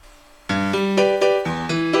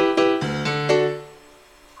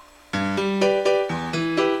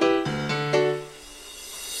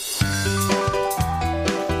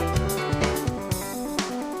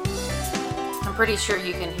pretty sure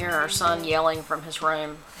you can hear our son yelling from his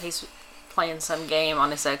room. He's playing some game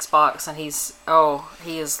on his Xbox, and he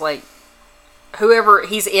is like, whoever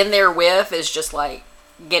he's in there with is just like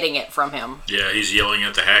getting it from him. Yeah, he's yelling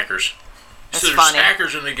at the hackers. That's There's funny.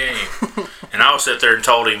 hackers in the game. And I was sat there and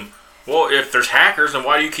told him, well, if there's hackers, then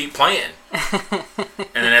why do you keep playing? And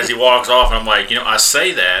then as he walks off, I'm like, I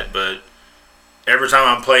say that, but every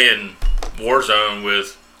time I'm playing Warzone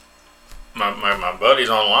with my buddies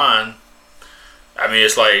online, I mean,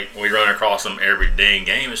 it's like we run across them every dang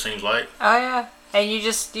game, it seems like. Oh, yeah. And you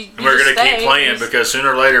we're going to keep playing because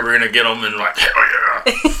sooner or later we're going to get them and like, hell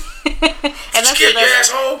yeah. And that's you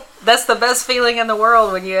asshole. That's the best feeling in the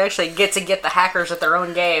world when you actually get the hackers at their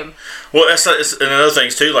own game. Well, that's another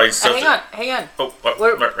thing too. Like, hang on. Oh,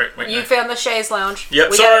 wait. You found the Shays Lounge.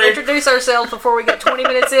 Yep, we got to introduce ourselves before we get 20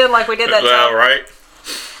 minutes in, like we did that time.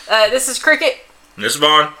 Right. This is Cricket. And this is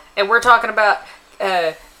Vaughn. And we're talking about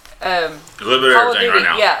a little bit of everything right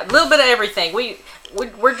now. Yeah, a little bit of everything.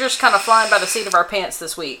 We're just kind of flying by the seat of our pants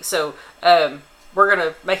this week, so we're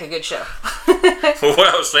gonna make a good show. Well,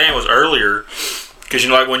 what I was saying was earlier, because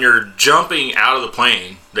like when you're jumping out of the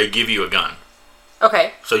plane, they give you a gun.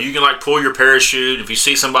 Okay. So you can like pull your parachute. If you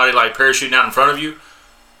see somebody like parachuting out in front of you,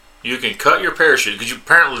 you can cut your parachute because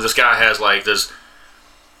apparently this guy has like this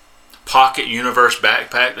pocket universe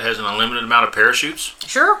backpack that has an unlimited amount of parachutes.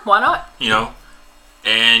 Sure, why not?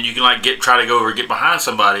 And you can like try to go over and get behind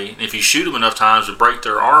somebody. And if you shoot them enough times to break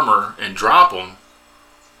their armor and drop them,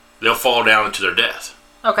 they'll fall down into their death.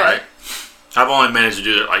 Okay. Right? I've only managed to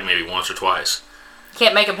do it like maybe once or twice.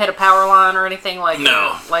 Can't make them hit a power line or anything like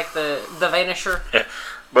no, like the Vanisher. Yeah.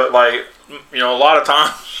 But like a lot of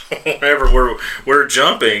times whenever we're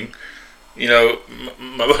jumping, my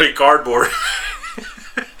buddy Cardboard,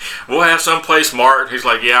 we'll have someplace marked. He's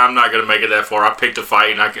like, yeah, I'm not gonna make it that far. I picked a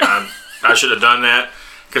fight, and I should have done that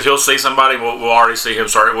because he'll see somebody. We'll already see him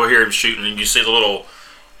start. We'll hear him shooting, and you see the little.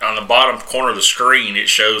 On the bottom corner of the screen, it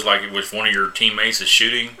shows like which one of your teammates is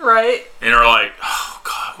shooting. Right. And they're like, oh,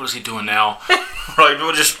 God, what is he doing now? We're like,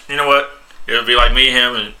 we'll just, you know what? It'll be like me,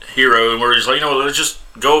 him, and Hero. And we're just like, let's just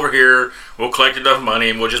go over here. We'll collect enough money,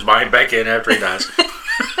 and we'll just buy him back in after he dies.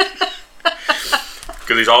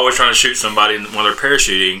 Because he's always trying to shoot somebody when they're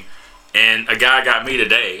parachuting. And a guy got me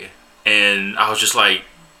today. And I was just like,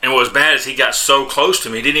 and what was bad is he got so close to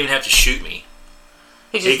me, he didn't even have to shoot me.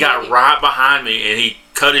 He got right behind me, and he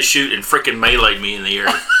cut his chute and freaking meleeed me in the air.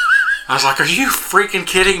 I was like, are you freaking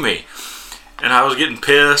kidding me? And I was getting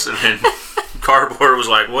pissed, and then Cardboard was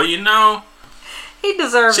like, well, he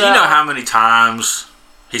deserves that. So you know how many times,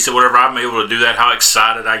 he said, whenever I'm able to do that, how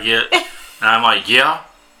excited I get? And I'm like, yeah.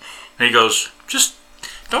 And he goes, just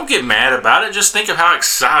don't get mad about it. Just think of how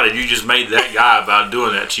excited you just made that guy about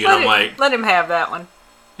doing that to you. And I'm like, let him have that one.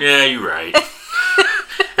 Yeah, you're right.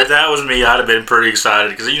 If that was me, I'd have been pretty excited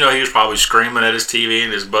because he was probably screaming at his TV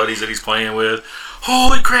and his buddies that he's playing with.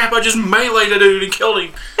 Holy crap! I just meleeed a dude and killed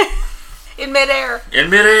him in midair.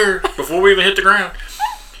 Before we even hit the ground.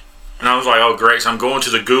 And I was like, "Oh, great! So I'm going to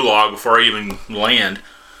the gulag before I even land."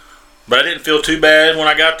 But I didn't feel too bad when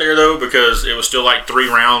I got there though because it was still like 3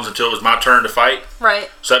 rounds until it was my turn to fight. Right.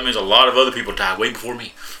 So that means a lot of other people died way before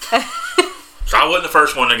me. So I wasn't the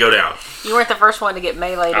first one to go down. You weren't the first one to get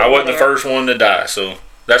meleeed. I wasn't the first one to die, so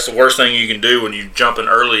that's the worst thing you can do when you jump in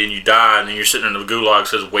early and you die, and then you're sitting in the gulag that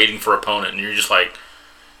says waiting for opponent, and you're just like,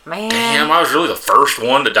 man, damn, I was really the first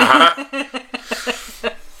one to die.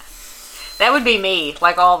 That would be me,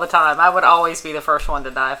 like all the time. I would always be the first one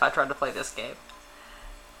to die if I tried to play this game.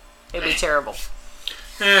 It'd be terrible.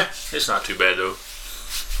 It's not too bad though.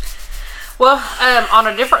 Well, on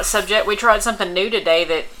a different subject, we tried something new today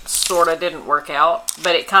that sort of didn't work out,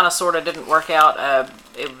 but it kind of sort of didn't work out.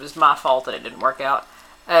 It was my fault that it didn't work out.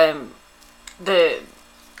 The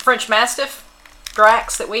French Mastiff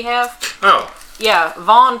Drax that we have. Oh. Yeah,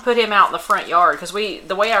 Vaughn put him out in the front yard because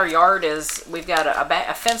the way our yard is, we've got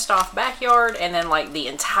a fenced off backyard, and then like the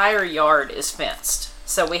entire yard is fenced.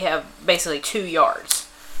 So we have basically 2 yards,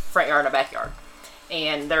 front yard and a backyard,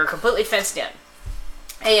 and they're completely fenced in.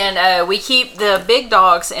 And we keep the big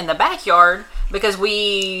dogs in the backyard because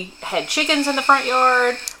we had chickens in the front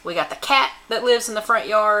yard. We got the cat that lives in the front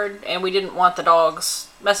yard, and we didn't want the dogs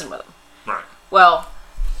messing with them. Right. Well,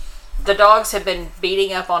 the dogs have been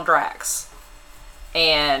beating up on Drax,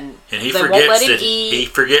 and he they forgets won't let him that eat. He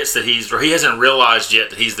forgets that he hasn't realized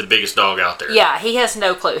yet that he's the biggest dog out there. Yeah, he has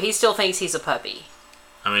no clue. He still thinks he's a puppy.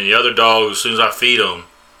 I mean, the other dogs, as soon as I feed them,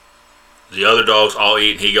 the other dogs all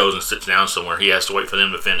eat, and he goes and sits down somewhere. He has to wait for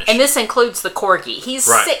them to finish. And this includes the corgi. He's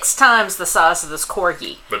 6 times the size of this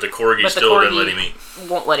corgi. But the corgi still doesn't let him eat.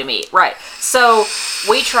 Won't let him eat, right. So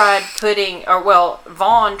we tried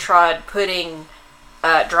Vaughn tried putting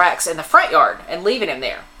Drax in the front yard and leaving him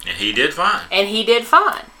there. And he did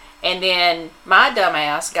fine. And then my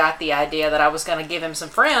dumbass got the idea that I was going to give him some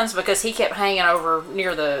friends because he kept hanging over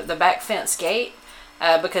near the back fence gate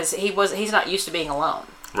because he's not used to being alone.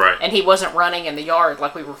 Right. And he wasn't running in the yard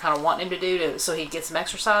like we were kind of wanting him to do so he'd get some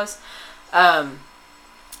exercise.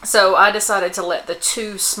 So I decided to let the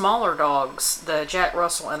two smaller dogs, the Jack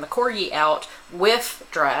Russell and the Corgi, out with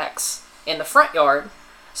Drax in the front yard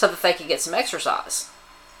so that they could get some exercise.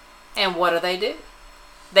 And what do?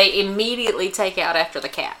 They immediately take out after the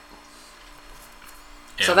cat.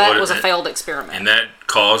 And so that was a failed experiment. And that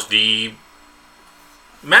caused the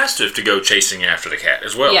Mastiff to go chasing after the cat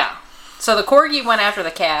as well. Yeah. So the Corgi went after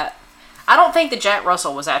the cat. I don't think the Jack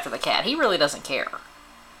Russell was after the cat. He really doesn't care.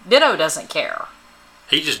 Ditto doesn't care.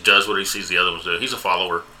 He just does what he sees the other ones do. He's a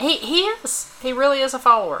follower. He is. He really is a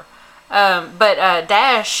follower. But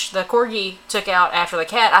Dash, the Corgi, took out after the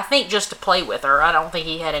cat, I think just to play with her. I don't think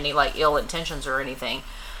he had any ill intentions or anything.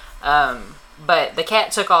 But the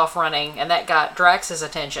cat took off running, and that got Drax's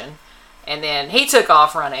attention. And then he took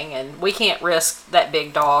off running, and we can't risk that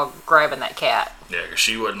big dog grabbing that cat. Yeah, because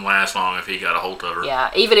she wouldn't last long if he got a hold of her.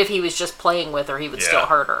 Yeah, even if he was just playing with her, he would still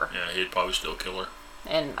hurt her. Yeah, he'd probably still kill her.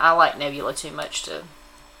 And I like Nebula too much to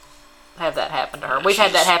have that happen to her. We've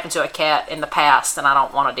had that happen to a cat in the past, and I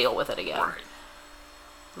don't want to deal with it again. Right.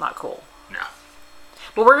 Not cool. No.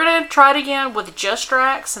 But we're going to try it again with just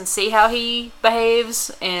Drax and see how he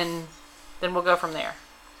behaves, and then we'll go from there.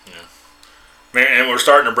 Yeah. Man, and we're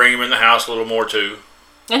starting to bring him in the house a little more, too.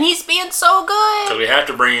 And he's being so good. Because we have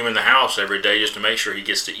to bring him in the house every day just to make sure he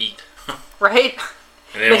gets to eat. Right?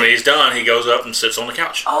 And then when he's done, he goes up and sits on the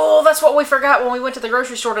couch. Oh, that's what we forgot when we went to the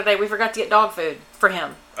grocery store today. We forgot to get dog food for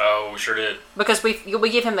him. Oh, we sure did. Because we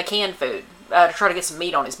give him the canned food to try to get some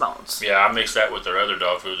meat on his bones. Yeah, I mixed that with their other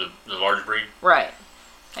dog food, the large breed. Right.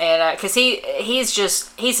 And because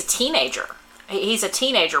he's a teenager. He's a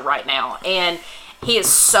teenager right now. And he is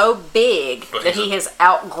so big that he has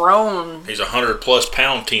outgrown. He's a 100-plus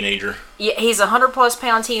pound teenager. Yeah, he's a 100-plus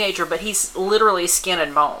pound teenager, but he's literally skin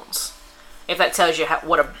and bones. If that tells you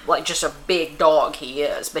just a big dog he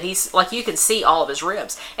is. But he's, you can see all of his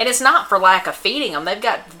ribs. And it's not for lack of feeding him. They've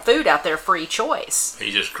got food out there free choice.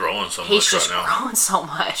 He's just growing so much He's right just now. growing so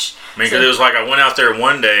much. I mean, because it was like I went out there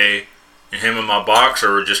one day, and him and my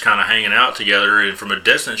boxer were just kind of hanging out together, and from a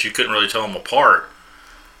distance, you couldn't really tell them apart.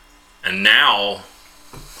 And now,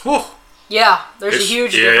 whew, yeah, there's a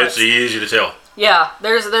huge difference. Yeah, it's easy to tell. Yeah,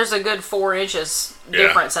 there's a good 4 inches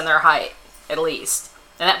difference in their height, at least.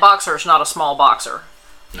 And that boxer is not a small boxer.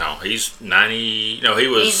 No, he's 90. No, he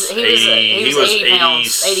was 80. He was 80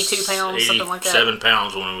 pounds, 82 pounds, something like that. 87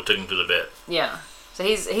 pounds when we took him to the vet. Yeah, so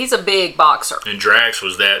he's a big boxer. And Drax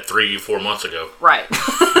was that 3-4 months ago. Right.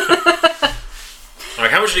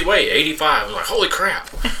 Like, how much did he weigh? 85. I was like, holy crap.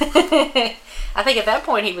 I think at that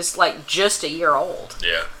point he was just a year old.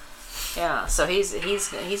 Yeah. Yeah, so he's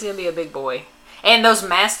gonna be a big boy. And those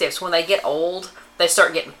Mastiffs, when they get old, they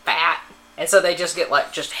start getting fat. And so they just get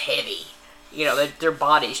just heavy. Their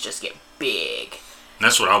bodies just get big.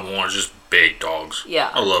 That's what I want, just big dogs. Yeah.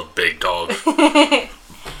 I love big dogs. I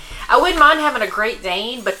wouldn't mind having a Great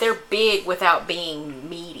Dane, but they're big without being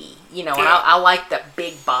meaty. And I like the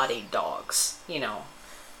big bodied dogs.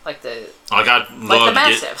 Like the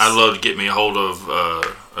Mastiffs. I'd love to get me a hold of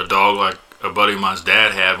a dog like a buddy of mine's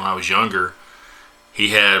dad had when I was younger. He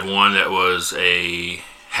had one that was a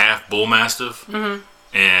half Bull Mastiff. Mm-hmm.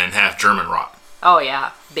 And half German Rock. Oh,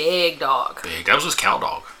 yeah. Big dog. Big. That was his cow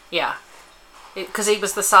dog. Yeah. Because he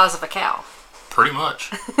was the size of a cow. Pretty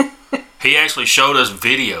much. He actually showed us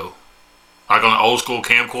video, like on an old school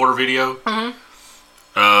camcorder video,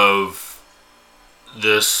 of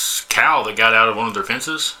this cow that got out of one of their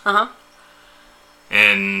fences. Uh-huh.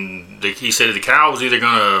 And he said the cow was either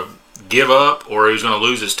going to give up or he was going to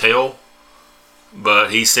lose his tail.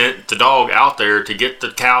 But he sent the dog out there to get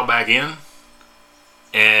the cow back in.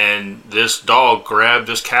 And this dog grabbed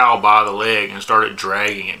this cow by the leg and started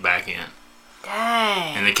dragging it back in.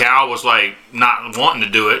 Dang. And the cow was not wanting to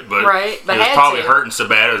do it, but it was probably hurting so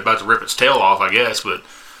bad it was about to rip its tail off, I guess. But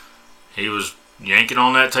he was yanking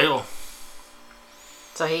on that tail.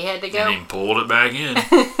 So he had to go. And he pulled it back in.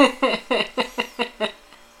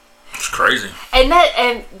 It's crazy. And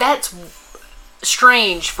that's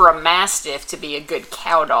strange for a Mastiff to be a good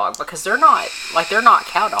cow dog because they're not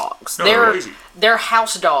cow dogs. No, they're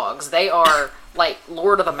house dogs. They are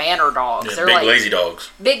Lord of the Manor dogs. Yeah, they're big lazy dogs.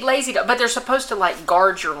 Big lazy dogs, but they're supposed to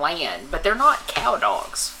guard your land. But they're not cow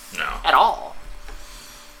dogs. No. At all.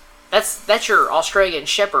 That's your Australian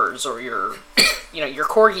Shepherds or your your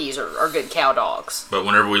Corgis are good cow dogs. But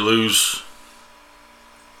whenever we lose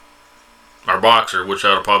our boxer, which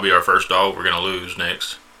that'll probably be our first dog we're gonna lose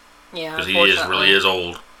next. Yeah, because he really is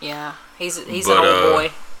old. Yeah, he's an old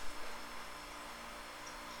boy.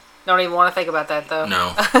 Don't even want to think about that though.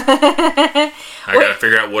 No. I gotta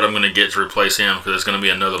figure out what I'm gonna get to replace him because it's gonna be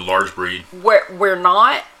another large breed. We're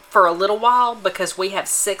not for a little while because we have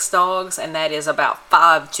 6 dogs and that is about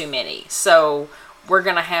 5 too many. So we're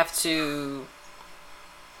gonna have to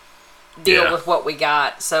deal with what we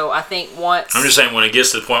got. So I think once I'm just saying when it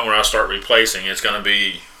gets to the point where I start replacing, it's gonna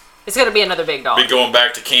be another big dog. Be going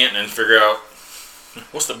back to Canton and figure out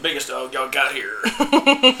what's the biggest dog y'all got here. Other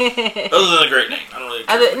than the Great Dane. I don't really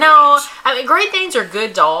care. No, I mean Great Danes are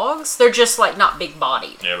good dogs. They're just like not big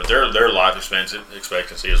bodied. Yeah, but their life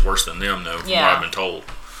expectancy is worse than them though, from what I've been told.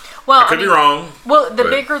 Well, I could be wrong. Well, the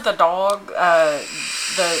bigger the dog,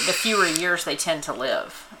 the fewer years they tend to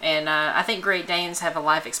live. And I think Great Danes have a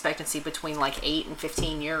life expectancy between like 8 and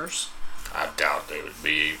 15 years. I doubt they would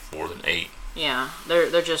be more than 8. Yeah,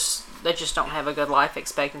 they just don't have a good life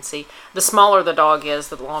expectancy. The smaller the dog is,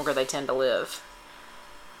 the longer they tend to live.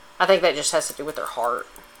 I think that just has to do with their heart.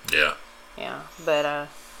 Yeah. Yeah, but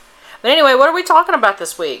anyway, what are we talking about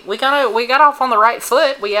this week? We got off on the right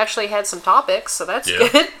foot. We actually had some topics, so that's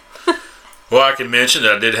good. Well, I can mention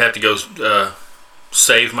that I did have to go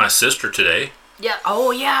save my sister today. Yeah.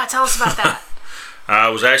 Oh, yeah. Tell us about that. I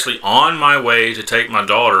was actually on my way to take my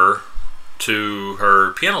daughter to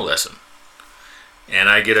her piano lesson. And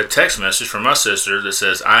I get a text message from my sister that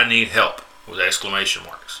says, "I need help," with exclamation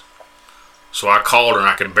marks. So I called her and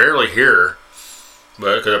I could barely hear her.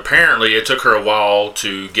 But because apparently it took her a while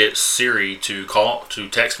to get Siri to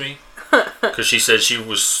text me. Because she said she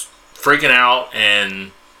was freaking out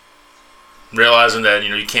and realizing that,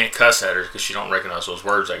 you can't cuss at her because she don't recognize those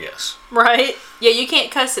words, I guess. Right. Yeah, you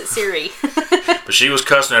can't cuss at Siri. But she was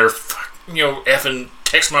cussing at her, effing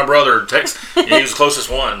text my brother. He was the closest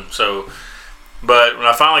one. So, but when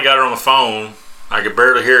I finally got her on the phone, I could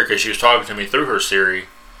barely hear her because she was talking to me through her Siri.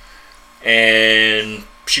 And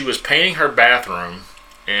she was painting her bathroom,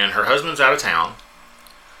 and her husband's out of town,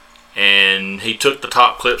 and he took the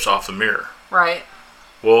top clips off the mirror. Right.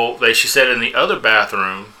 Well, she said in the other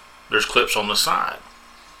bathroom, there's clips on the side.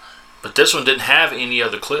 But this one didn't have any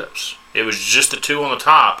other clips. It was just the 2 on the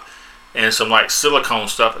top and some like silicone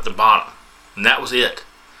stuff at the bottom. And that was it.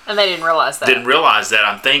 And they didn't realize that. Didn't realize that,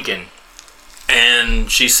 I'm thinking. And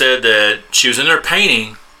she said that she was in there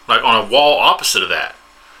painting like on a wall opposite of that.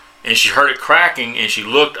 And she heard it cracking and she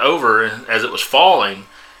looked over as it was falling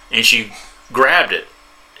and she grabbed it.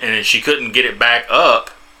 And she couldn't get it back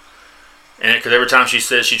up. And because every time she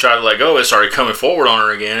said she tried to let go, it started coming forward on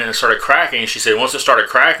her again, and it started cracking. She said once it started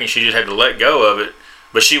cracking, she just had to let go of it.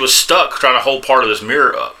 But she was stuck trying to hold part of this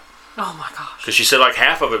mirror up. Oh my gosh. Because she said like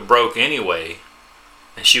half of it broke anyway.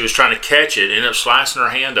 And she was trying to catch it, ended up slicing her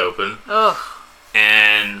hand open. Ugh.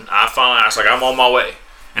 And I was like, I'm on my way.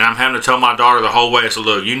 And I'm having to tell my daughter the whole way, I said,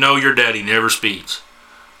 look, your daddy never speeds.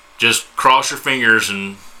 Just cross your fingers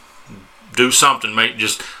and do something.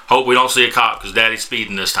 Just hope we don't see a cop because daddy's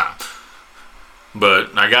speeding this time.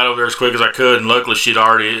 But I got over there as quick as I could, and luckily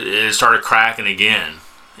it started cracking again.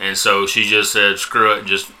 And so she just said, screw it, and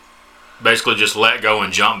just basically just let go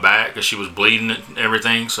and jump back because she was bleeding and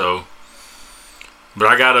everything. So, but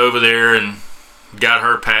I got over there and got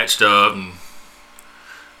her patched up and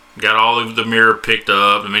got all of the mirror picked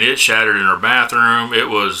up. I mean, it shattered in her bathroom. It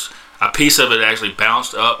was, a piece of it actually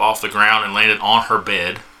bounced up off the ground and landed on her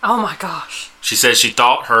bed. Oh my gosh. She said she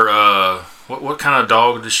thought her, what kind of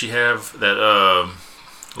dog does she have? That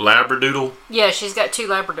Labradoodle? Yeah, she's got 2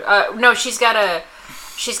 Labradoodles. No, she's got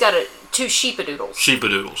 2 Sheepadoodles.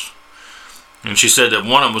 Sheepadoodles. And she said that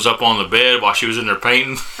one of them was up on the bed while she was in there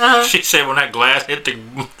painting. Uh-huh. She said when that glass hit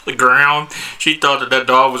the ground, she thought that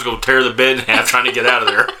dog was going to tear the bed in half trying to get out of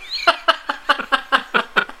there.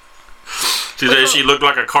 She said she looked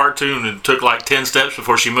like a cartoon and took like 10 steps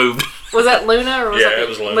before she moved. Was that Luna? Or was it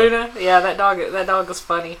was Luna. Luna? Yeah, that dog was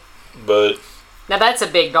funny. But now that's a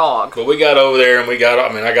big dog. But we got over there and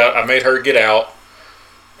I made her get out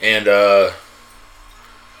and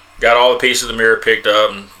got all the pieces of the mirror picked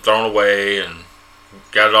up and thrown away and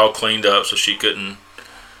got it all cleaned up so she wouldn't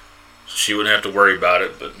have to worry about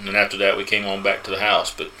it. But then after that we came on back to the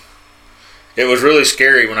house. But it was really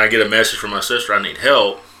scary when I get a message from my sister, I need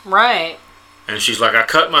help. Right. And she's like, I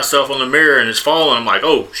cut myself on the mirror and it's falling. I'm like,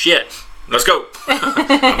 oh shit, let's go.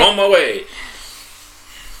 I'm on my way.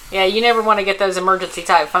 Yeah, you never want to get those emergency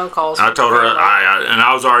type phone calls. I told her,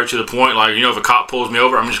 I was already to the point, like, if a cop pulls me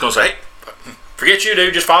over, I'm just going to say, hey, forget you,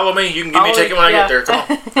 dude, just follow me. You can give me a ticket when I get there. Come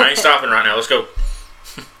on. I ain't stopping right now. Let's go.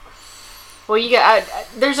 Well,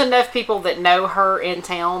 there's enough people that know her in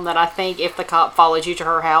town that I think if the cop followed you to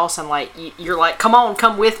her house and like you're like, come on,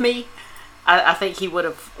 come with me, I think he would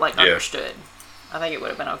have like understood. I think it would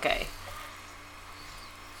have been okay.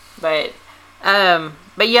 But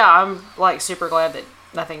yeah, I'm like super glad that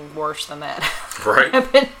nothing worse than that.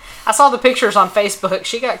 Right. I saw the pictures on Facebook.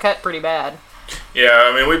 She got cut pretty bad.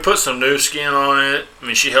 Yeah, I mean, we put some new skin on it. I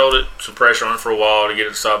mean, she held some pressure on it for a while to get it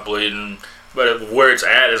to stop bleeding. But where it's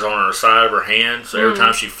at is on her side of her hand. So every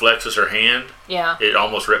time she flexes her hand, it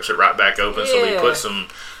almost rips it right back open. So we put some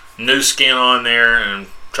new skin on there and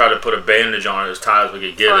try to put a bandage on it as tight as we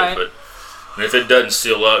could get it. But if it doesn't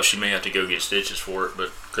seal up, she may have to go get stitches for it.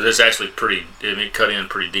 But because it's actually it cut in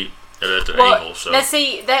pretty deep at the angle. So now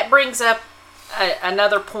see, that brings up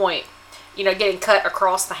another point. You know, getting cut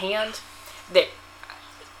across the hand that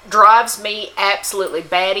drives me absolutely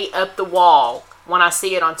batty up the wall when I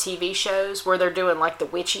see it on TV shows where they're doing like the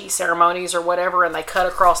witchy ceremonies or whatever, and they cut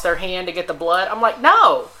across their hand to get the blood. I'm like,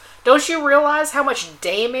 no. Don't you realize how much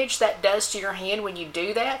damage that does to your hand when you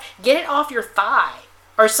do that? Get it off your thigh.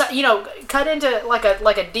 Or, cut into like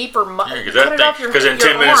a deeper muscle. Yeah, because then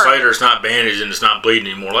 10 minutes later it's not bandaged and it's not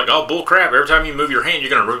bleeding anymore. Like, oh, bull crap, every time you move your hand, you're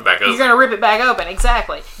going to rip it back open. You're going to rip it back open,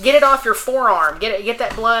 exactly. Get it off your forearm. Get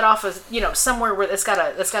that blood off of, somewhere where it's got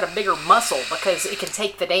a bigger muscle because it can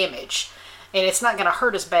take the damage. And it's not going to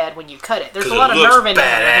hurt as bad when you cut it. There's a lot of nerve in there.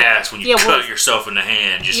 It looks badass when you cut yourself in the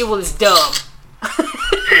hand. It's dumb.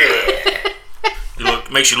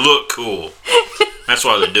 Makes you look cool. That's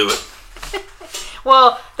why they do it.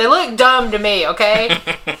 Well, they look dumb to me, okay?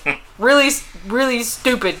 Really, really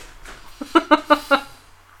stupid. But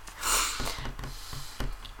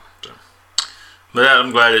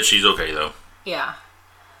I'm glad that she's okay, though. Yeah.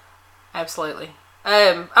 Absolutely.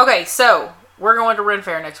 Okay, so we're going to Ren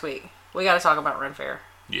Faire next week. We got to talk about Ren Faire.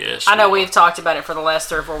 Yes. I know we've talked about it for the last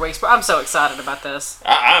 3 or 4 weeks, but I'm so excited about this.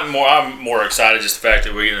 I'm more excited just the fact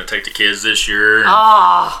that we're going to take the kids this year.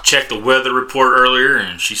 Check the weather report earlier,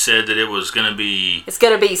 and she said that it was going to be... It's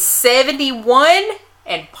going to be 71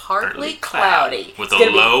 and partly cloudy. With a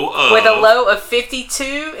low of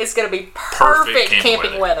 52. It's going to be perfect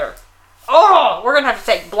camping weather. Oh, we're going to have to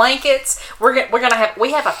take blankets. We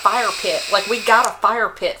have a fire pit. Like, we got a fire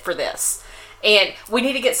pit for this. And we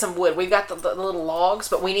need to get some wood. We've got the little logs,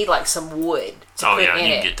 but we need like some wood to put in it. Oh yeah,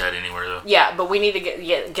 you can get that anywhere though. Yeah, but we need to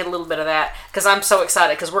get a little bit of that because I'm so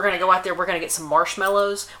excited because we're going to go out there. We're going to get some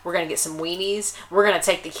marshmallows. We're going to get some weenies. We're going to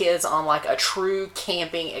take the kids on like a true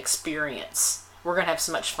camping experience. We're going to have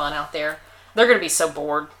so much fun out there. They're going to be so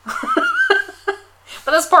bored. But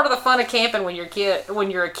that's part of the fun of camping when you're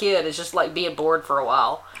a kid is just like being bored for a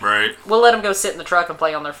while. Right. We'll let them go sit in the truck and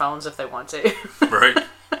play on their phones if they want to. Right.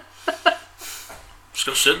 Just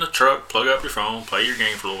go sit in the truck, plug up your phone, play your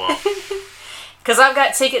game for a little while. Because I've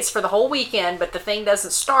got tickets for the whole weekend, but the thing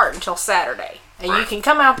doesn't start until Saturday. And you can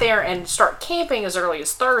come out there and start camping as early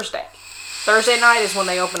as Thursday. Thursday night is when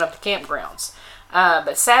they open up the campgrounds.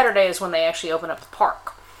 But Saturday is when they actually open up the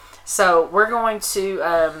park. So we're going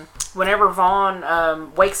to, whenever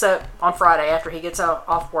Vaughn wakes up on Friday after he gets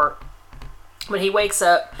off work, when he wakes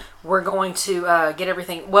up, we're going to get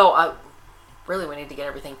everything... really, we need to get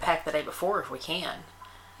everything packed the day before if we can.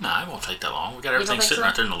 No, it won't take that long. We got everything sitting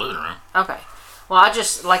right there in the living room. Okay. Well, I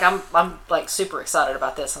just I'm like super excited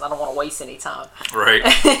about this, and I don't want to waste any time. Right.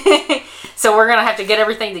 So we're gonna have to get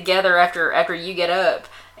everything together after you get up,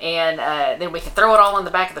 and then we can throw it all in the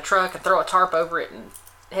back of the truck and throw a tarp over it and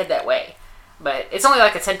head that way. But it's only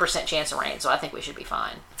like a 10% chance of rain, so I think we should be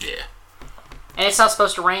fine. Yeah. And it's not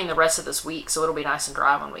supposed to rain the rest of this week, so it'll be nice and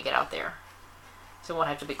dry when we get out there. So we won't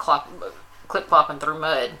have to be clip-clopping through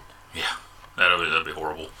mud. Yeah, that'd be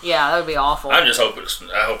horrible. Yeah, that would be awful. I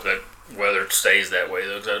hope that weather stays that way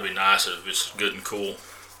though. 'Cause that'd be nice if it's good and cool.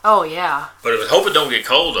 Oh yeah. But I hope it don't get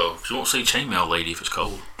cold though. 'Cause you won't see Chainmail Lady if it's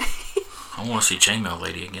cold. I want to see Chainmail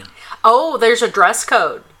Lady again. Oh, there's a dress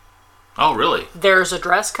code. Oh really? There's a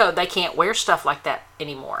dress code. They can't wear stuff like that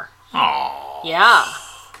anymore. Oh. Yeah.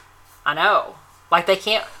 I know. Like they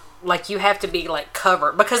can't. Like you have to be like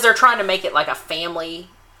covered because they're trying to make it like a family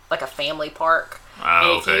park.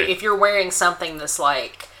 And if you're wearing something that's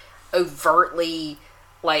like overtly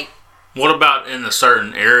like. What about in the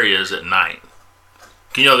certain areas at night?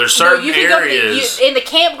 You know, there's certain areas in the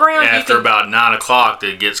campground after about 9 o'clock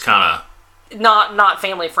that gets kind of not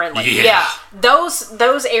family friendly. Yeah.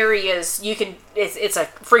 Those areas you can. It's a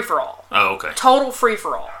free for all. Oh, okay. Total free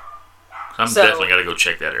for all. I'm definitely got to go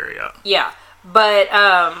check that area out. Yeah, but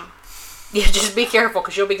just be careful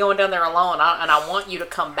because you'll be going down there alone, and I want you to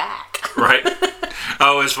come back. Right.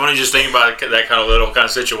 Oh, it's funny just thinking about that kind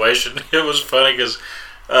of situation. It was funny because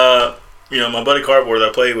my buddy Cardboard that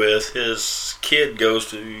I play with, his kid goes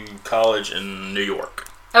to college in New York.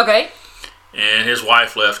 Okay. And his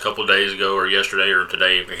wife left a couple of days ago, or yesterday, or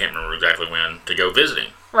today, I can't remember exactly when, to go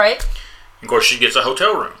visiting. Right. Of course, she gets a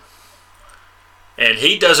hotel room. And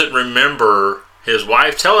he doesn't remember his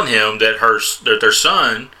wife telling him that their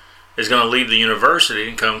son is going to leave the university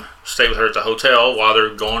and come stay with her at the hotel while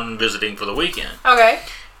they're going visiting for the weekend. Okay.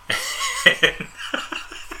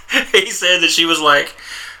 And he said that she was like,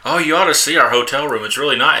 "Oh, you ought to see our hotel room. It's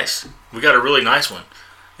really nice. We got a really nice one."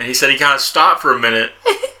 And he said he kind of stopped for a minute,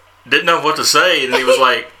 didn't know what to say, and he was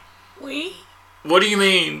like, "We? What do you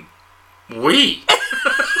mean, we?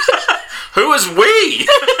 Who is we?"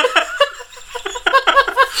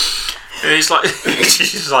 And he's like,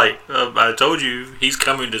 she's like, "I told you he's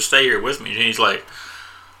coming to stay here with me." And he's like,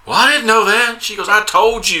 "Well, I didn't know that." She goes, "I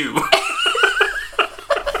told you."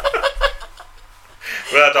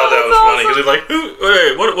 But I thought that was funny because he's like,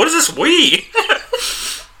 "Wait, what is this we?"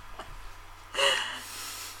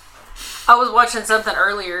 I was watching something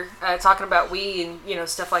earlier talking about we and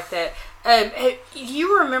stuff like that.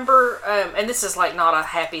 You remember? And this is like not a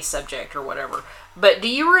happy subject or whatever, but do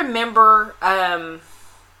you remember?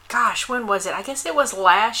 Gosh, when was it? I guess it was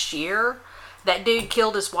last year. That dude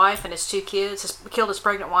killed his wife and his two kids. Killed his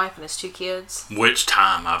pregnant wife and his two kids. Which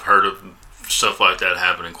time? I've heard of stuff like that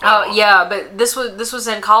happening quite a lot. Oh yeah, but this was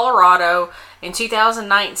in Colorado in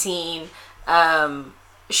 2019.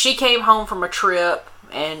 She came home from a trip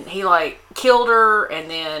and he killed her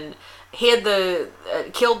and then killed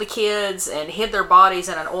the kids and hid their bodies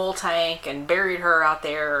in an oil tank and buried her out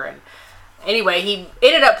there. And anyway, he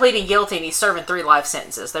ended up pleading guilty and he's serving 3 life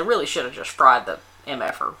sentences. They really should have just fried the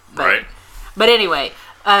MFer. Right. But anyway,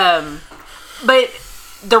 but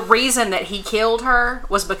the reason that he killed her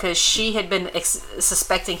was because she had been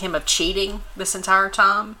suspecting him of cheating this entire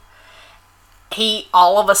time. He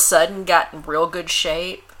all of a sudden got in real good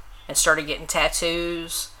shape and started getting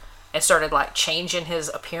tattoos and started changing his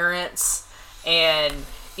appearance. And,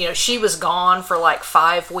 she was gone for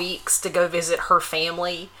 5 weeks to go visit her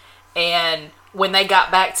family. And when they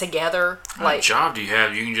got back together, what job do you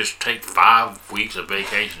have? You can just take 5 weeks of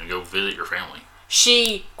vacation and go visit your family.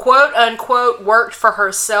 She, quote unquote, worked for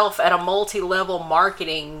herself at a multi-level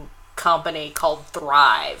marketing company called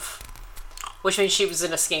Thrive, which means she was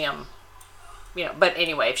in a scam. But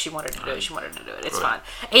anyway, if she wanted to do it, she wanted to do it. It's fine.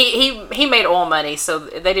 He made oil money, so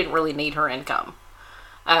they didn't really need her income.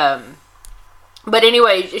 But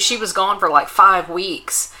anyway, she was gone for 5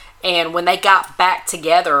 weeks, and when they got back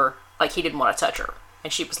together, he didn't want to touch her.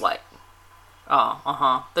 And she was like,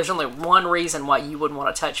 "Oh, there's only one reason why you wouldn't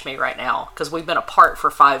want to touch me right now, because we've been apart for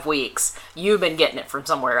 5 weeks. You've been getting it from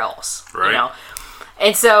somewhere else." Right.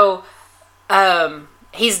 And so,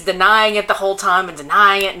 he's denying it the whole time and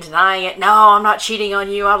denying it and denying it. "No, I'm not cheating on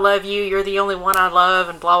you. I love you. You're the only one I love,"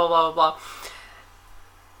 and blah, blah, blah, blah, blah.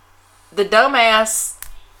 The dumbass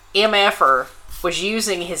MFer was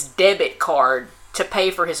using his debit card to pay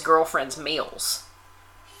for his girlfriend's meals.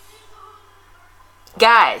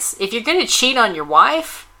 Guys, if you're going to cheat on your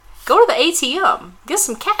wife, go to the ATM. Get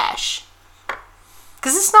some cash.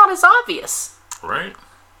 Because it's not as obvious. Right.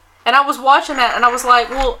 And I was watching that and I was like,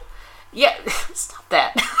 well, yeah, stop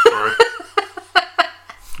that. Right.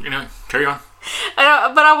 Carry on.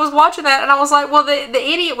 But I was watching that and I was like, well, the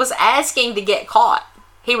idiot was asking to get caught.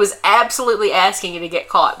 He was absolutely asking to get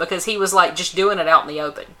caught because he was just doing it out in the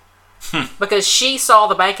open. Because she saw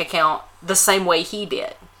the bank account the same way he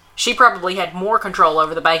did. She probably had more control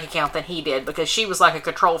over the bank account than he did because she was like a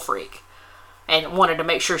control freak and wanted to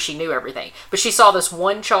make sure she knew everything. But she saw this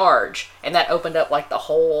one charge and that opened up the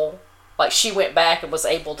whole... she went back and was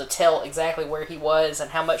able to tell exactly where he was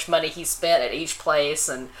and how much money he spent at each place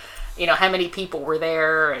and, how many people were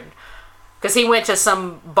there. And because he went to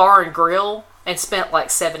some bar and grill and spent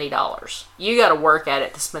 $70. You got to work at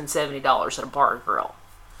it to spend $70 at a bar and grill.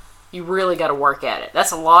 You really got to work at it.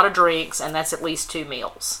 That's a lot of drinks, and that's at least 2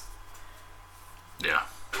 meals. Yeah.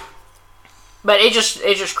 But it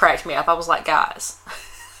just cracked me up. I was like, guys,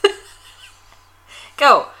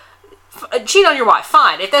 go cheat on your wife.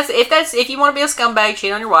 Fine. If you want to be a scumbag,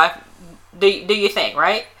 cheat on your wife. Do your thing,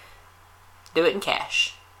 right? Do it in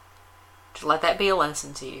cash. Just let that be a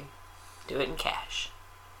lesson to you. Do it in cash.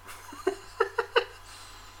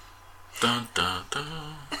 Dun, dun, dun.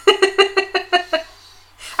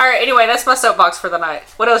 All right. Anyway, that's my soapbox for the night.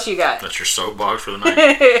 What else you got? That's your soapbox for the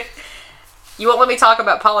night. You won't let me talk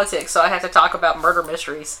about politics, so I have to talk about murder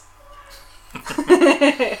mysteries.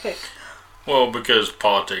 Well, because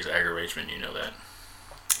politics aggravates me, you know that.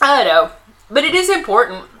 I know, but it is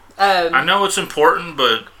important. I know it's important,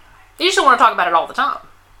 but you just don't want to talk about it all the time.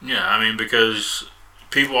 Yeah, because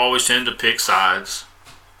people always tend to pick sides,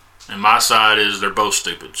 and my side is they're both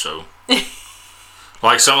stupid. So,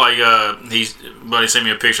 buddy sent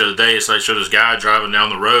me a picture the other day. It's like showed this guy driving down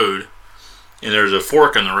the road, and there's a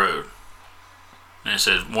fork in the road, and it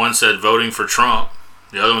said one said voting for Trump,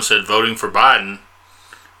 the other one said voting for Biden.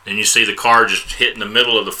 And you see the car just hitting the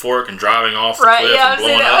middle of the fork and driving off the cliff and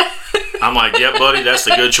blowing up. I'm like, yeah, buddy, that's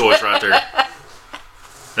a good choice right there.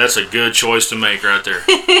 That's a good choice to make right there.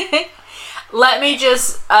 Let me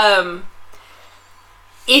just,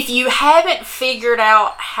 if you haven't figured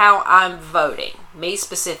out how I'm voting, me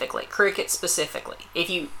specifically, Cricket specifically,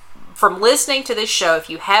 from listening to this show, if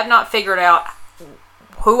you have not figured out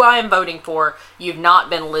who I am voting for, you've not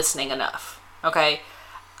been listening enough. Okay?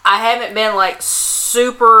 I haven't been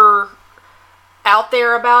super out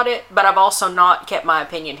there about it, but I've also not kept my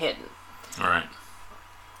opinion hidden. All right.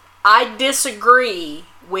 I disagree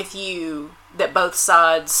with you that both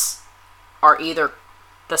sides are either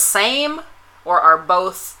the same or are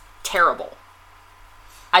both terrible.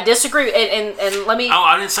 I disagree, and let me... Oh,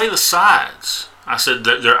 I didn't say the sides. I said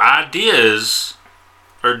that their ideas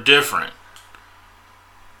are different.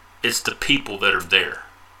 It's the people that are there.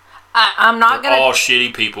 I'm not going to... They're all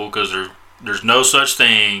shitty people because there's no such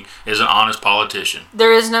thing as an honest politician.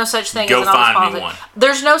 There is no such thing as an honest politician. Go find me one.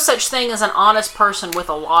 There's no such thing as an honest person with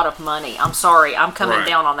a lot of money. I'm sorry. I'm coming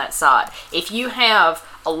down on that side. If you have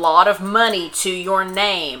a lot of money to your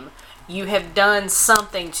name, you have done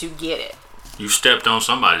something to get it. You stepped on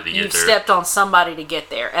somebody to get there. You stepped on somebody to get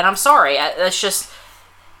there. And I'm sorry. That's just...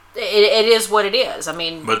 It is what it is. I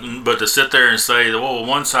mean... But to sit there and say, well,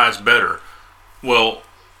 one side's better. Well...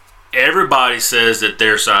 Everybody says that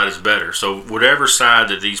their side is better. So whatever side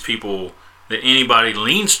that anybody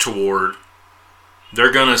leans toward, they're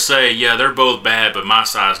going to say, yeah, they're both bad, but my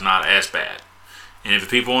side's not as bad. And if the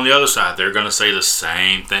people on the other side, they're going to say the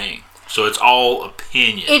same thing. So it's all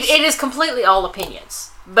opinions. It is completely all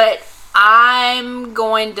opinions. But I'm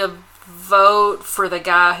going to vote for the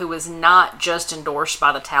guy who was not just endorsed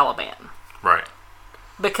by the Taliban. Right.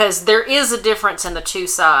 Because there is a difference in the two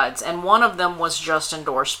sides, and one of them was just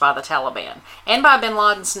endorsed by the Taliban and by Bin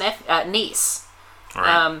Laden's niece,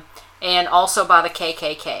 right. And also by the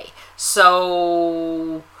KKK.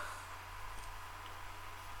 So,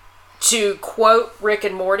 to quote Rick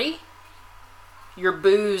and Morty, your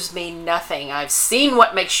boos mean nothing. I've seen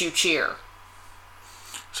what makes you cheer.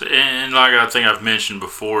 So, and like I think I've mentioned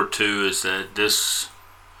before too, is that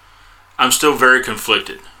I'm still very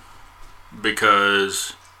conflicted.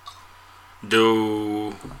 Because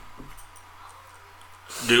do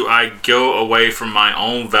I go away from my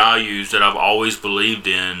own values that I've always believed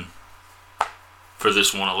in for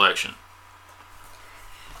this one election?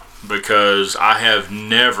 Because I have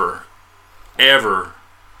never, ever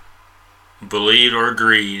believed or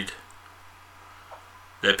agreed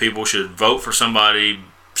that people should vote for somebody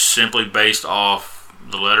simply based off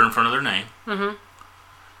the letter in front of their name. Mm-hmm.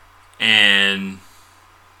 And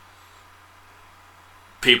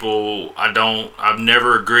people I've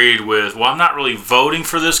never agreed with, well, I'm not really voting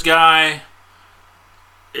for this guy.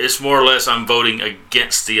 It's more or less I'm voting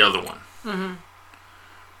against the other one. Mm-hmm.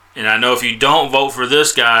 And I know if you don't vote for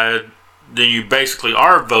this guy, then you basically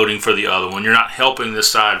are voting for the other one. You're not helping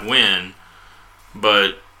this side win.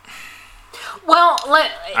 But well,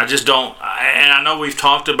 I just don't, and I know we've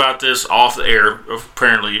talked about this off the air,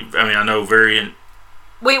 apparently. I mean, I know very in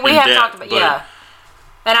we have depth, talked about, yeah.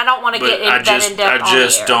 And I don't want to get in depth I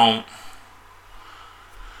just don't.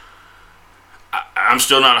 I'm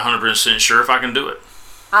still not 100% sure if I can do it.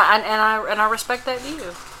 I respect that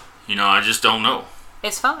view. You know, I just don't know.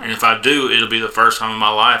 It's fine. And if I do, it'll be the first time in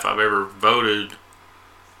my life I've ever voted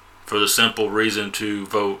for the simple reason to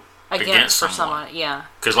vote against someone. Yeah.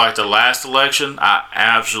 Because like the last election, I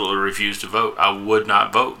absolutely refused to vote. I would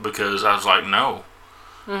not vote because I was like, no.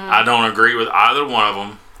 Mm-hmm. I don't agree with either one of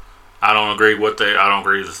them. I don't agree with the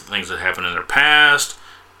things that happened in their past,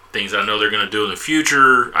 things I know they're going to do in the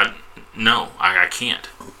future. I can't.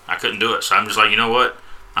 I couldn't do it. So I'm just like, you know what?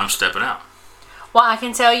 I'm stepping out. Well, I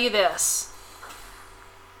can tell you this.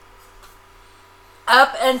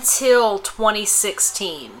 Up until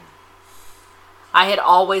 2016, I had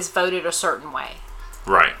always voted a certain way.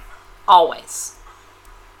 Right. Always.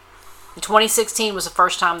 2016 was the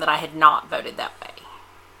first time that I had not voted that way.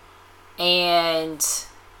 And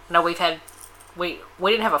no, we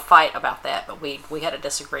didn't have a fight about that, but we had a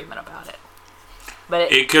disagreement about it.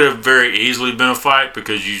 But it could have very easily been a fight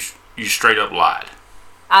because you straight up lied.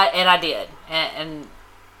 I did, and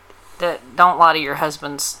don't lie to your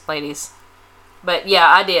husbands, ladies. But yeah,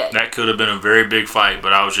 I did. That could have been a very big fight,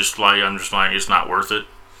 but I'm just like, it's not worth it.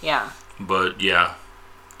 Yeah. But yeah,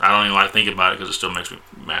 I don't even like thinking about it because it still makes me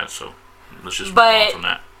mad. So let's just move on from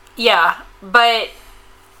that. Yeah, but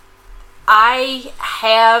I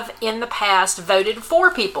have in the past voted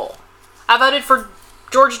for people. I voted for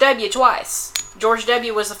George W. twice. George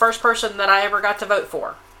W. was the first person that I ever got to vote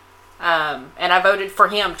for. And I voted for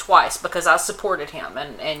him twice because I supported him.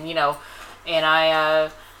 And I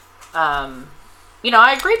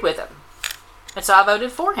agreed with him. And so I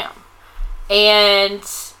voted for him. And,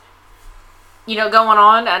 going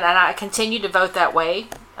on, and I continue to vote that way.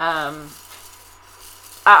 I'm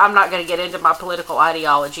not going to get into my political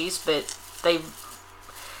ideologies, but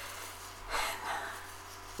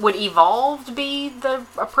would evolved be the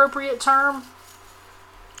appropriate term?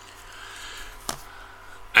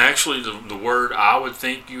 Actually, the word I would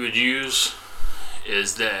think you would use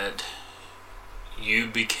is that you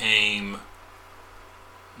became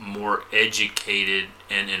more educated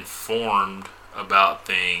and informed about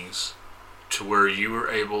things to where you were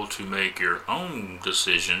able to make your own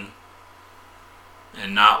decision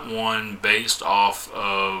and not one based off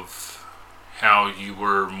of how you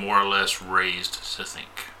were more or less raised to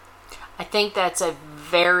think. I think that's a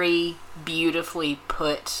very beautifully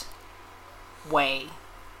put way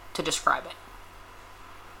to describe it.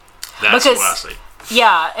 That's what I say.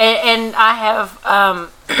 Yeah, and I have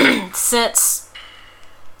since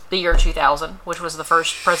the year 2000, which was the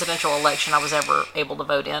first presidential election I was ever able to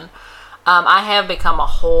vote in, I have become a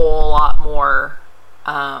whole lot more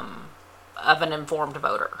of an informed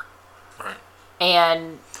voter. Right.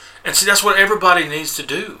 And see, that's what everybody needs to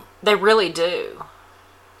do. They really do.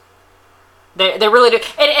 They really do.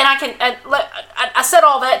 And I said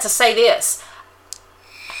all that to say this.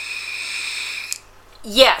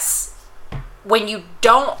 Yes, when you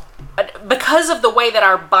don't, because of the way that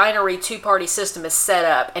our binary two-party system is set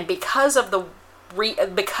up, and because of the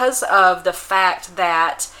fact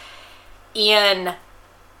that in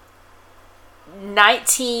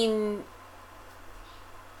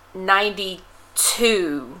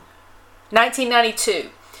 1992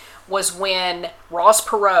 was when Ross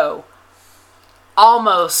Perot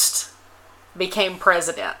almost became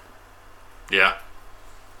president. Yeah.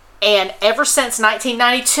 And ever since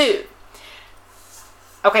 1992,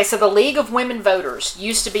 okay, so the League of Women Voters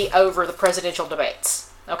used to be over the presidential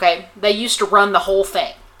debates. Okay, they used to run the whole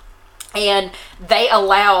thing. And they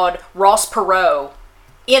allowed Ross Perot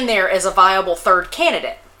in there as a viable third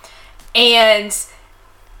candidate. And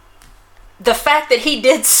the fact that he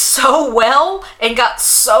did so well and got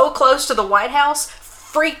so close to the White House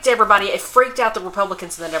freaked everybody. It freaked out the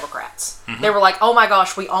Republicans and the Democrats. Mm-hmm. They were like, oh my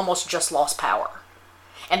gosh, we almost just lost power.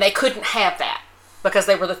 And they couldn't have that because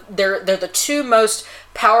they're the two most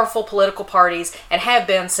powerful political parties and have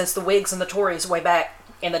been since the Whigs and the Tories way back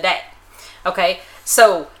in the day. Okay,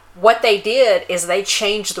 so what they did is they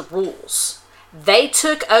changed the rules. They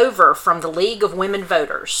took over from the League of Women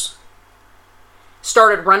Voters,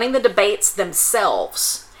 started running the debates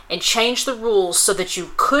themselves, and changed the rules so that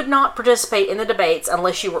you could not participate in the debates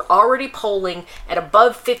unless you were already polling at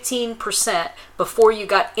above 15% before you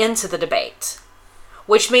got into the debate.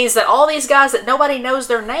 Which means that all these guys that nobody knows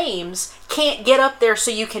their names can't get up there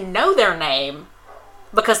so you can know their name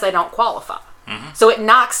because they don't qualify. Mm-hmm. So it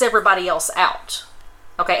knocks everybody else out.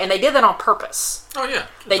 Okay, and they did that on purpose. Oh, yeah.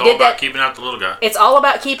 They did all about that. Keeping out the little guy. It's all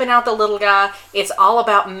about keeping out the little guy. It's all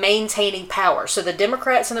about maintaining power. So the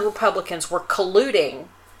Democrats and the Republicans were colluding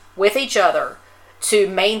with each other to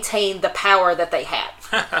maintain the power that they had.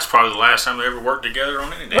 That's probably the last time they ever worked together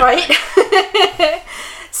on anything. Right?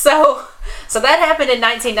 So that happened in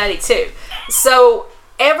 1992. So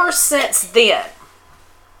ever since then,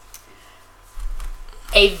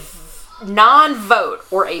 a non-vote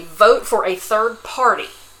or a vote for a third party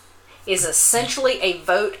is essentially a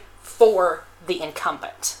vote for the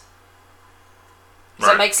incumbent. Does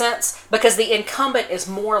that make sense? Because the incumbent is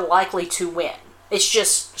more likely to win. It's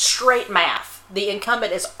just straight math. The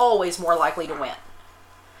incumbent is always more likely to win.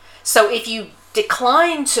 So if you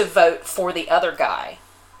decline to vote for the other guy,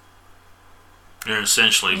 you're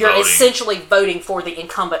essentially voting for the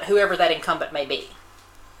incumbent, whoever that incumbent may be.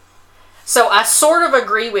 So I sort of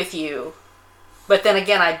agree with you, but then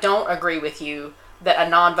again, I don't agree with you that a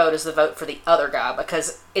non-vote is the vote for the other guy,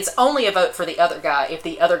 because it's only a vote for the other guy if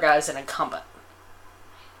the other guy is an incumbent.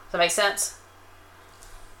 Does that make sense?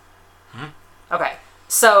 Okay,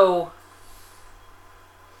 so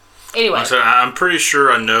anyway. So I'm pretty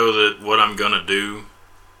sure I know that what I'm going to do,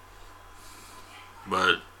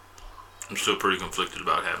 but I'm still pretty conflicted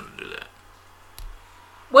about having to do that.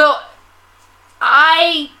 Well,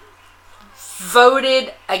 I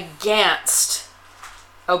voted against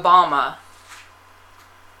Obama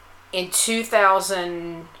in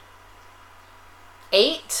 2000.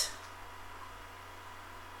 2008.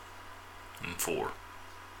 And 4.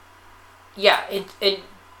 Yeah,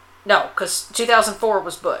 no, because 2004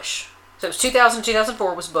 was Bush. So it was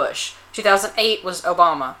 2004 was Bush. 2008 was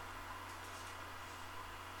Obama.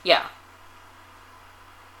 Yeah.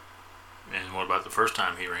 And what about the first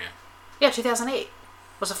time he ran? Yeah, 2008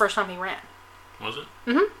 was the first time he ran. Was it?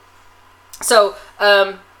 Mm-hmm. So,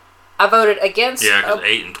 I voted against... Yeah, because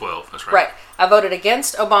 8 and 12, that's right. Right. I voted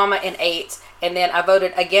against Obama in 8, and then I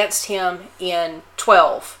voted against him in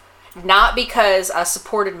 12. Not because I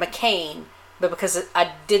supported McCain, but because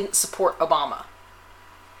I didn't support Obama.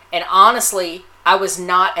 And honestly, I was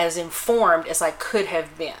not as informed as I could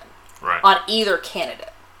have been on either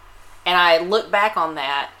candidate. And I look back on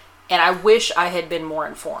that, and I wish I had been more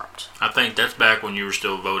informed. I think that's back when you were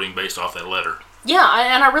still voting based off that letter.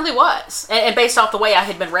 Yeah, and I really was. And based off the way I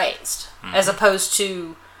had been raised, as opposed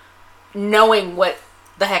to knowing what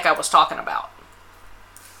the heck I was talking about.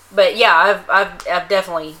 But yeah, I've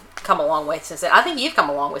definitely come a long way since then. I think you've come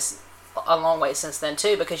a long way since then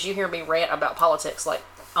too, because you hear me rant about politics like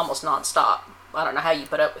almost nonstop. I don't know how you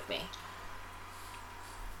put up with me.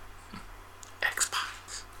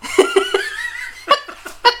 Xbox.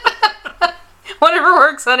 Whatever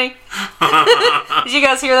works, honey. Did you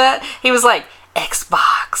guys hear that? He was like,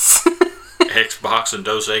 Xbox. Xbox and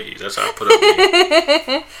Dos Equis. That's how I put up with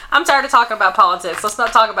you. I'm tired of talking about politics. Let's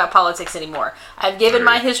not talk about politics anymore. I've given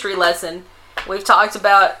my history lesson. We've talked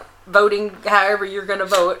about voting however you're going to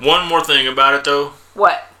vote. One more thing about it, though.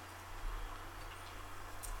 What?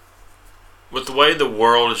 With the way the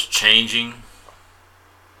world is changing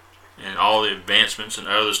and all the advancements and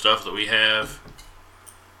other stuff that we have,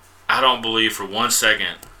 I don't believe for 1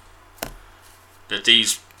 second that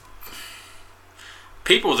these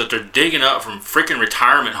people that they're digging up from freaking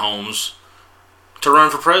retirement homes to run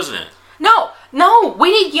for president. No,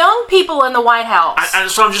 we need young people in the White House.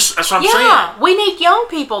 That's what I'm saying. Yeah, we need young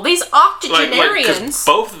people. These octogenarians.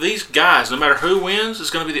 Both of these guys, no matter who wins, is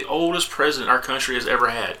going to be the oldest president our country has ever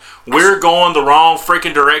had. We're going the wrong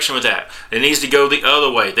freaking direction with that. It needs to go the other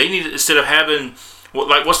way. They need, instead of having,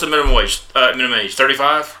 what's the minimum wage? Minimum age,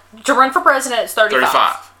 35? To run for president, it's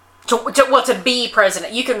 35. To be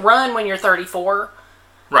president. You can run when you're 34.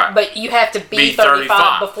 Right. But you have to be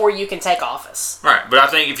 35 before you can take office. Right. But I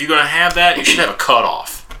think if you're going to have that, you should have a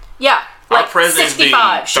cutoff. Yeah. Our president be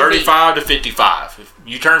 35 to 55. If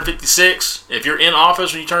you turn 56, if you're in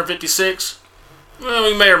office when you turn 56, well,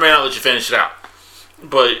 we may or may not let you finish it out.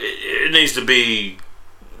 But it needs to be,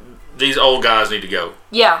 these old guys need to go.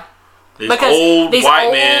 Yeah. These old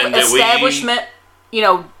white men that establishment,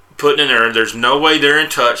 putting in there, there's no way they're in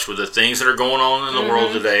touch with the things that are going on in the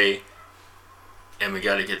world today. And we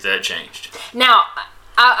got to get that changed. Now,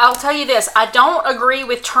 I'll tell you this. I don't agree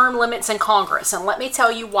with term limits in Congress, and let me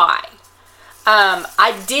tell you why.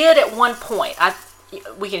 I did at one point.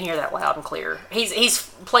 We can hear that loud and clear.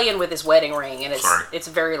 He's playing with his wedding ring, and it's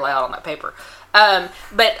very loud on that paper.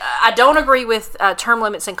 But I don't agree with term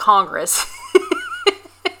limits in Congress.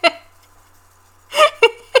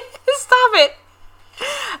 Stop it.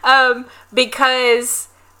 Because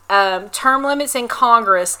term limits in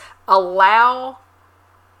Congress allow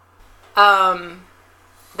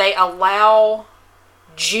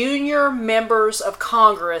junior members of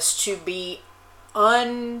Congress to be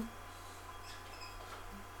what's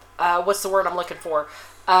the word I'm looking for?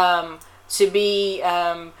 To be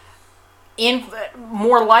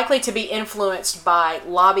more likely to be influenced by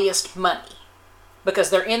lobbyist money, because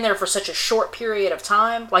they're in there for such a short period of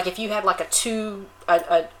time. Like if you had like a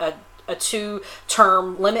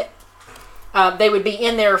two-term limit, they would be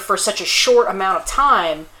in there for such a short amount of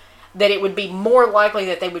time that it would be more likely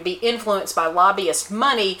that they would be influenced by lobbyist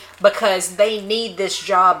money because they need this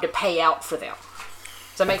job to pay out for them.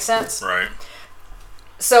 Does that make sense? Right.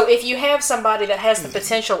 So if you have somebody that has the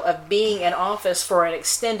potential of being in office for an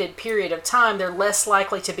extended period of time, they're less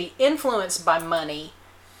likely to be influenced by money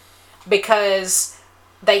because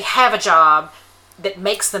they have a job that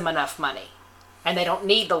makes them enough money. And they don't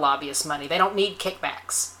need the lobbyist money. They don't need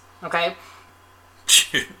kickbacks. Okay?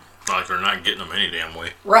 Like they're not getting them any damn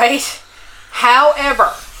way. Right?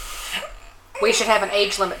 However, we should have an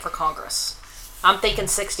age limit for Congress. I'm thinking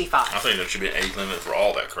 65. I think there should be an age limit for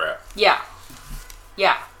all that crap. Yeah.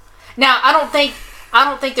 Yeah. Now, I don't think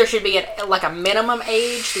there should be a minimum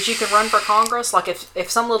age that you can run for Congress. Like if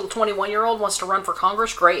some little 21-year-old wants to run for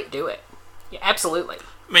Congress, great, do it. Yeah, absolutely.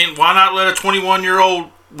 I mean, why not let a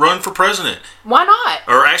 21-year-old run for president? Why not?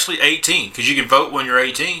 Or actually 18, because you can vote when you're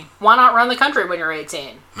 18. Why not run the country when you're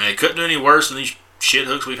 18? I mean, it couldn't do any worse than these shit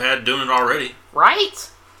hooks we've had doing it already. Right?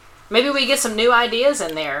 Maybe we get some new ideas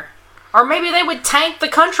in there. Or maybe they would tank the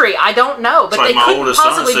country. I don't know. But it's like they my couldn't oldest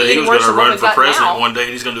son possibly said be he was worse going to than what run we've for got president now. one day,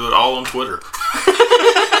 and he's going to do it all on Twitter.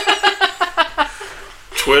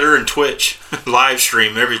 Twitter and Twitch, live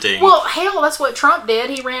stream everything. Well, hell, that's what Trump did.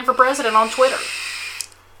 He ran for president on Twitter.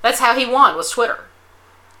 That's how he won, was Twitter.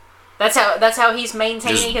 That's how he's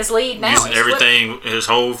maintaining his lead now. Using everything,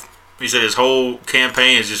 he said his whole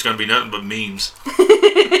campaign is just going to be nothing but memes.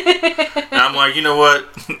 And I'm like, you know what?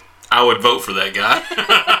 I would vote for that guy.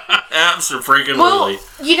 Absolutely. Well,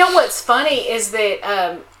 you know what's funny is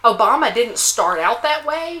that Obama didn't start out that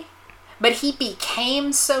way, but he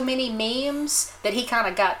became so many memes that he kind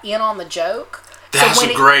of got in on the joke. That's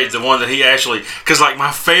great. The one that he actually, because like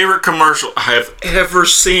my favorite commercial I have ever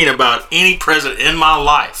seen about any president in my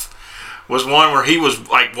life was one where he was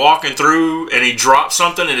like walking through and he dropped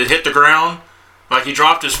something and it hit the ground. Like he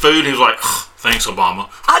dropped his food. He was like, "Thanks, Obama."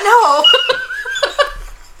 I know.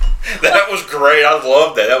 That was great. I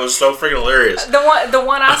loved that. That was so freaking hilarious. The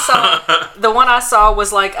one I saw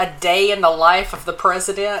was like a day in the life of the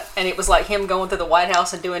president, and it was like him going through the White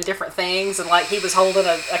House and doing different things, and like he was holding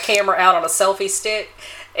a camera out on a selfie stick,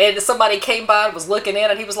 and somebody came by and was looking in,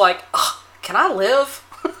 and he was like, "Can I live?"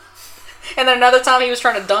 And then another time he was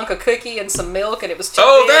trying to dunk a cookie in some milk, and it was too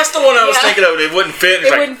big. That's the one I was thinking of. It wouldn't fit.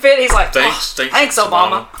 It wouldn't fit. He's like, "Thanks,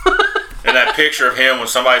 Obama." And that picture of him when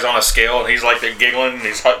somebody's on a scale and he's like giggling and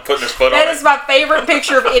he's putting his foot on it. That is my favorite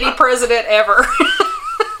picture of any president ever.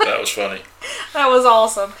 That was funny. That was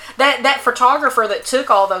awesome. That photographer that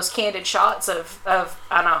took all those candid shots of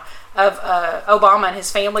Obama and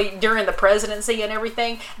his family during the presidency and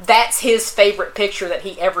everything, that's his favorite picture that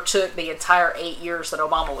he ever took the entire 8 years that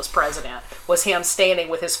Obama was president, was him standing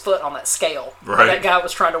with his foot on that scale. Right. That guy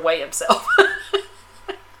was trying to weigh himself.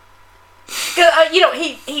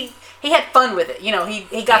 He had fun with it.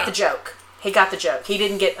 He got the joke. He got the joke. He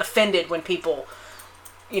didn't get offended when people,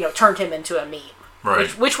 turned him into a meme. Right.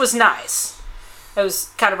 Which was nice. It was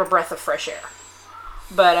kind of a breath of fresh air.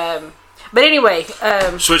 But anyway.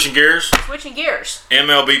 Switching gears.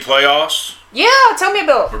 MLB playoffs. Yeah, tell me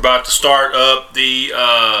about it. We're about to start up the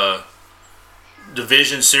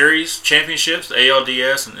Division Series championships, the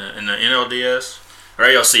ALDS and the NLDS. Or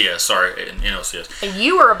ALCS, sorry, NLCS. And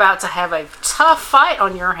you are about to have a tough fight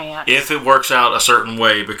on your hands. If it works out a certain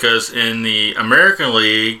way, because in the American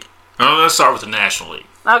League, let's start with the National League.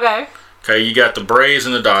 Okay. Okay, you got the Braves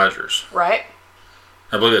and the Dodgers. Right.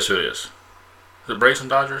 I believe that's who it is. Is it Braves and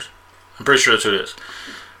Dodgers? I'm pretty sure that's who it is.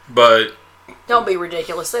 But don't be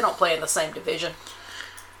ridiculous. They don't play in the same division.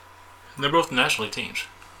 They're both National League teams.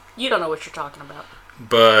 You don't know what you're talking about.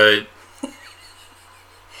 But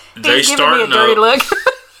He's giving me a dirty look.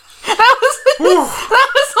 that was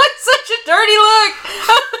like such a dirty look.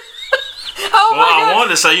 Oh my God. I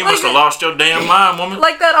wanted to say you must have lost your damn mind, woman.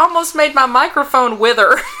 Like that almost made my microphone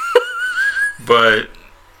wither. But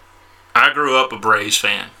I grew up a Braves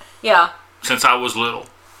fan. Yeah. Since I was little.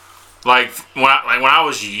 Like when I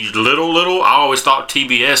was little, I always thought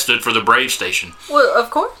TBS stood for the Brave station. Well, of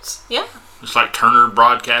course, yeah. It's like Turner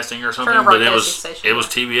Broadcasting or something, but it was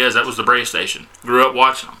TBS. That was the Brave station. Grew up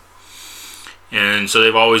watching them, and so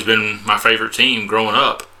they've always been my favorite team growing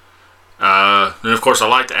up. Then of course I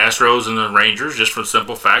like the Astros and the Rangers just for the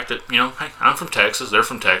simple fact that hey, I'm from Texas, they're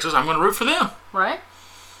from Texas, I'm going to root for them. Right.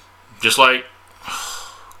 Just like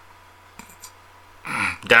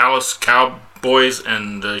Dallas Cowboys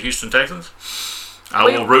and the Houston Texans. I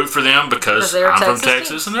will root for them because I'm from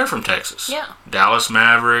Texas and they're from Texas. Yeah. Dallas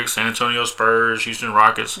Mavericks, San Antonio Spurs, Houston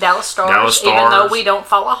Rockets, Dallas Stars. Even though we don't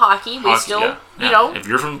follow hockey, we still, If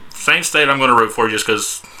you're from the same state, I'm going to root for you just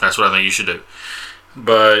because that's what I think you should do.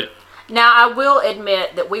 But now I will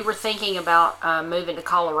admit that we were thinking about moving to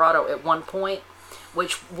Colorado at one point,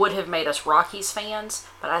 which would have made us Rockies fans,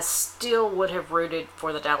 but I still would have rooted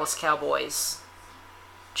for the Dallas Cowboys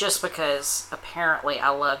just because apparently I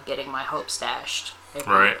love getting my hopes dashed.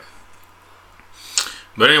 Right.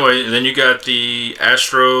 But anyway, then you got the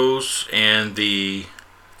Astros and the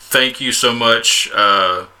thank you so much. Who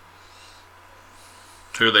are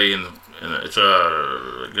they in? It's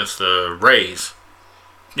against the Rays.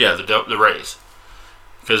 Yeah, the Rays,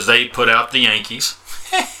 because they put out the Yankees.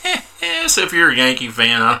 So if you're a Yankee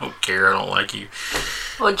fan, I don't care. I don't like you.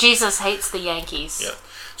 Well, Jesus hates the Yankees. Yeah.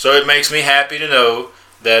 So it makes me happy to know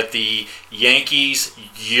that the Yankees'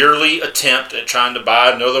 yearly attempt at trying to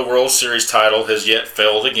buy another World Series title has yet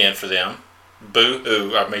failed again for them.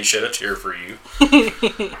 Boo-hoo, I may shed a tear for you.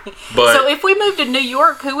 But so if we moved to New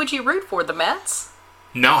York, who would you root for, the Mets?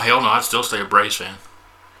 No, hell no, I'd still stay a Braves fan.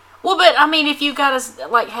 Well, but, I mean, if you got to,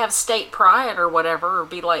 like, have state pride or whatever, or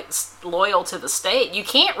be, like, loyal to the state, you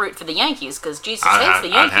can't root for the Yankees, because Jesus hates the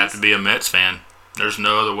Yankees. I'd have to be a Mets fan. There's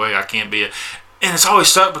no other way. I can't be and it's always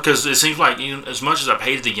sucked because it seems like, as much as I've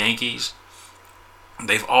hated the Yankees,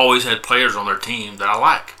 they've always had players on their team that I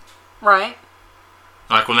like. Right.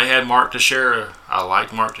 Like when they had Mark Teixeira, I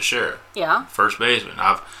liked Mark Teixeira. Yeah. First baseman.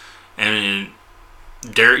 And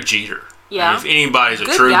Derek Jeter. Yeah. And if anybody's a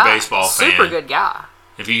good true guy. baseball fan, super good guy.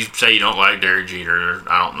 If you say you don't like Derek Jeter,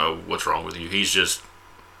 I don't know what's wrong with you. He's just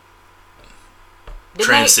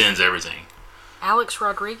transcends everything. Alex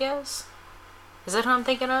Rodriguez? Is that who I'm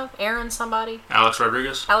thinking of? Aaron somebody? Alex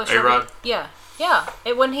Rodriguez? Alex A-Rod? Yeah. Yeah.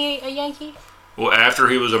 Wasn't he a Yankee? Well, after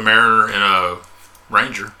he was a Mariner and a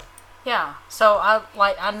Ranger. Yeah. So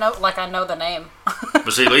I know the name.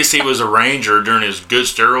 But see, at least he was a Ranger during his good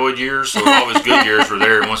steroid years, so all his good years were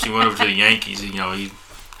there. And once he went over to the Yankees, he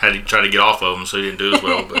had to try to get off of them, so he didn't do as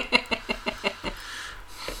well.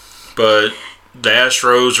 But the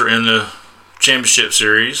Astros are in the championship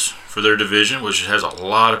series for their division, which has a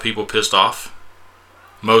lot of people pissed off.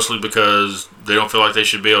 Mostly because they don't feel like they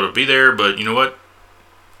should be able to be there, but you know what?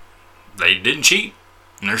 They didn't cheat,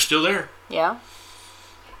 and they're still there. Yeah.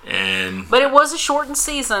 But it was a shortened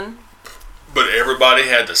season. But everybody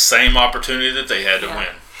had the same opportunity that they had to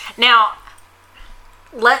win. Now,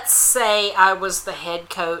 let's say I was the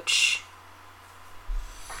head coach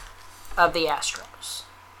of the Astros,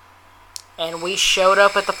 and we showed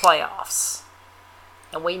up at the playoffs,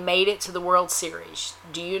 and we made it to the World Series.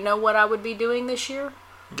 Do you know what I would be doing this year?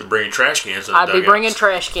 To bring trash cans to the I'd be bringing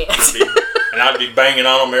trash cans. And I'd be banging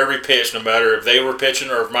on them every pitch, no matter if they were pitching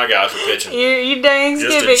or if my guys were pitching. You dang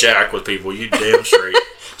just to jack with people. You damn straight.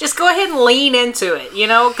 Just go ahead and lean into it,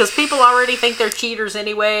 because people already think they're cheaters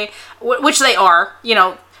anyway, which they are,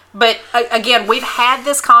 But again, we've had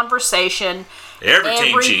this conversation.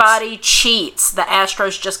 Everybody cheats. The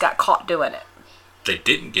Astros just got caught doing it. They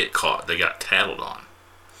didn't get caught. They got tattled on.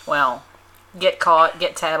 Well, get caught,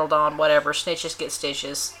 get tattled on, whatever. Snitches get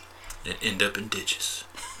stitches. And end up in ditches.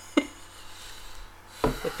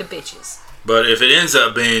 With the bitches. But if it ends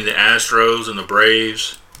up being the Astros and the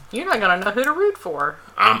Braves, you're not going to know who to root for.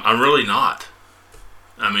 I'm really not.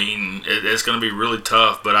 I mean, it's going to be really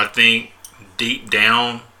tough, but I think deep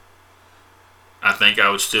down, I think I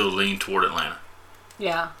would still lean toward Atlanta.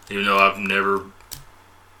 Yeah. Even though I've never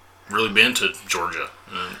really been to Georgia.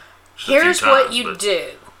 Here's what you do.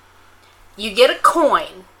 You get a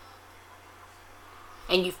coin,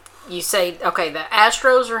 and you say, okay, the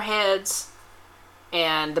Astros are heads,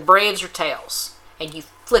 and the Braves are tails. And you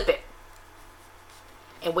flip it.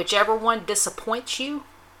 And whichever one disappoints you,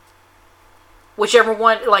 whichever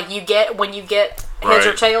one, like when you get heads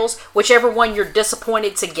or tails, whichever one you're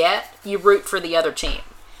disappointed to get, you root for the other team.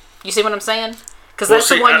 You see what I'm saying? Because that's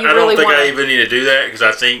the one you really want. I don't think I even need to do that, because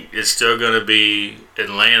I think it's still going to be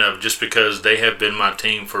Atlanta, just because they have been my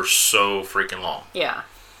team for so freaking long. Yeah.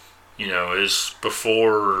 It's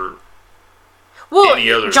before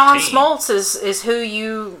any other John team. Smoltz is who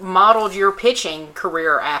you modeled your pitching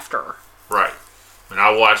career after. Right. And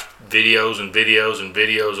I watched videos and videos and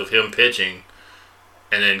videos of him pitching,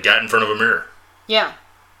 and then got in front of a mirror. Yeah.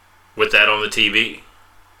 With that on the TV.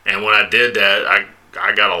 And when I did that,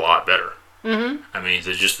 I got a lot better. Mm-hmm. I mean,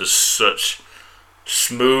 there's just such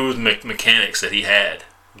smooth mechanics that he had.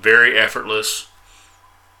 Very effortless.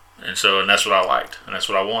 And that's what I liked. And that's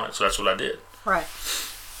what I wanted. So that's what I did. Right.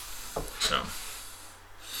 So.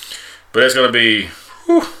 But that's going to be...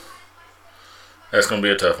 That's going to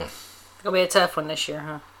be a tough one. It's going to be a tough one this year,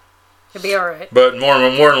 huh? It'll be all right. But more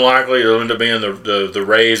than likely, it'll end up being the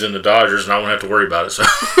Rays and the Dodgers, and I won't have to worry about it. So.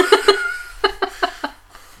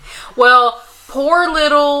 Well, poor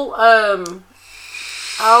little...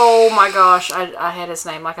 oh, my gosh. I had his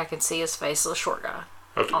name. Like, I can see his face. The short guy.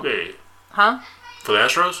 Altuve. Huh? For the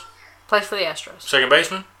Astros? Plays for the Astros. Second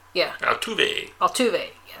baseman? Yeah. Altuve.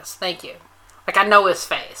 Yes. Thank you. Like, I know his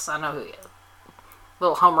face. I know who he is.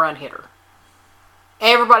 Little home run hitter.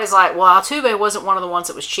 Everybody's like, well, Altuve wasn't one of the ones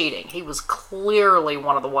that was cheating. He was clearly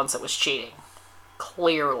one of the ones that was cheating.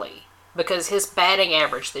 Clearly. Because his batting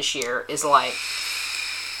average this year is like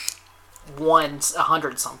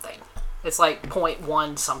 100 something. It's like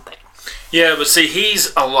 0.1 something. Yeah, but see,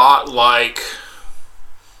 he's a lot like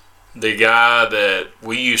the guy that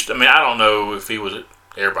we used to... I mean, I don't know if he was...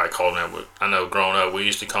 Everybody called him that, but I know growing up, we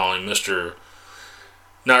used to call him Mr...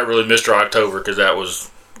 Not really Mr. October, because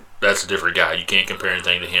that's a different guy. You can't compare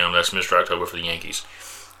anything to him. That's Mr. October for the Yankees.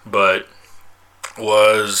 But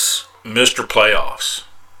was Mr. Playoffs.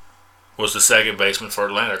 Was the second baseman for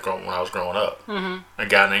Atlanta when I was growing up. Mm-hmm. A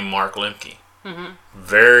guy named Mark Lemke. Mm-hmm.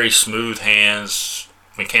 Very smooth hands,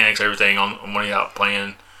 mechanics, everything on when he out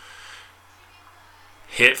playing.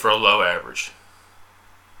 Hit for a low average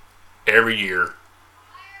every year.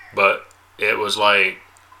 But it was like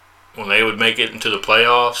when they would make it into the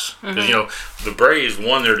playoffs, because you know the Braves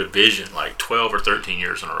won their division like 12 or 13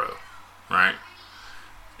 years in a row, right?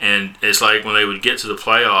 And it's like when they would get to the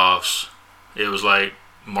playoffs, it was like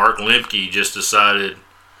Mark Lemke just decided,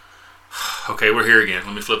 okay, we're here again.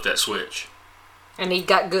 Let me flip that switch. And he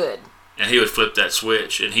got good. And he would flip that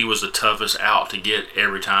switch, and he was the toughest out to get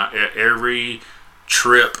every time, every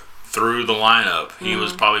trip through the lineup. He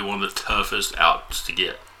was probably one of the toughest outs to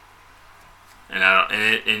get. And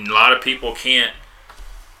and a lot of people can't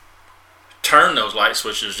turn those light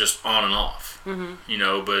switches just on and off. You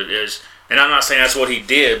know, but and I'm not saying that's what he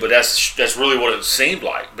did, but that's really what it seemed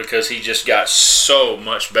like, because he just got so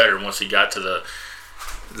much better once he got to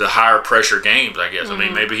the higher pressure games, I guess. I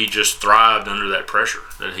mean, maybe he just thrived under that pressure,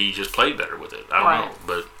 that he just played better with it. I don't know,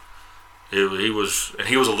 but he was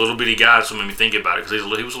a little bitty guy, so it made me think about it, because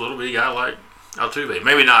he was a little bitty guy like Altuve.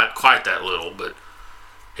 Maybe not quite that little, but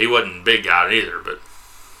he wasn't a big guy either. But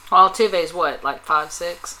well, Altuve's what, like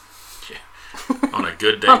 5'6"? Yeah, on a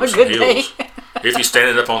good day on with a some good heels. Day. If he's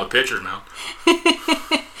standing up on the pitcher's mound.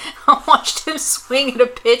 I watched him swing at a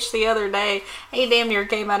pitch the other day. He damn near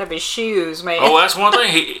came out of his shoes, man. Oh, that's one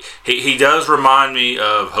thing. He does remind me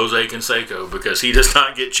of Jose Canseco, because he does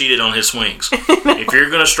not get cheated on his swings. If you're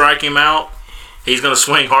going to strike him out, he's going to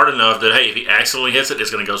swing hard enough that, hey, if he accidentally hits it, it's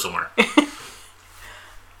going to go somewhere.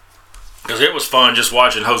 Because it was fun just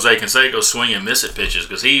watching Jose Canseco swing and miss at pitches,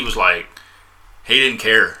 because he was like, he didn't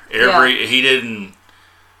care. He didn't.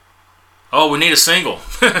 Oh, we need a single.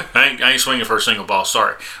 I ain't swinging for a single ball.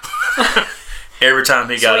 Sorry. Every time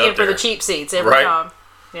he got swinging up there. for the cheap seats every time.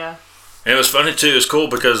 Yeah. And it was funny too. It's cool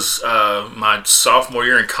because my sophomore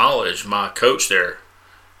year in college, my coach there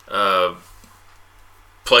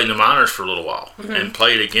played in the minors for a little while and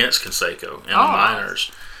played against Canseco in the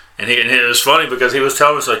minors. Nice. And it was funny because he was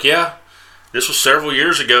telling us, like, yeah, this was several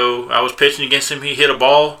years ago. I was pitching against him. He hit a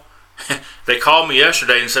ball. They called me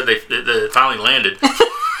yesterday and said they finally landed.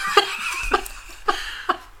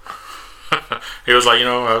 He was like, you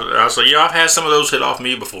know, I was like, you know, I've had some of those hit off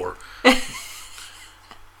me before.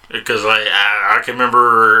 Because I can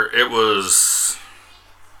remember it was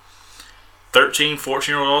 13,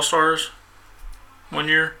 14-year-old All-Stars one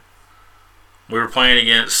year. We were playing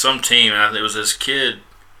against some team, and it was this kid,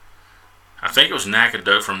 I think it was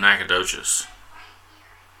from Nacogdoches.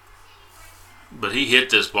 But he hit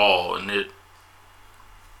this ball, and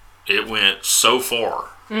it went so far.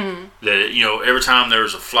 That, you know, every time there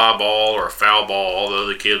was a fly ball or a foul ball, all the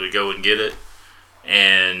other kids would go and get it.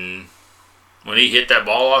 And when he hit that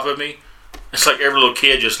ball off of me, it's like every little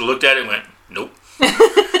kid just looked at it and went, nope.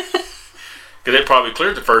 Because they probably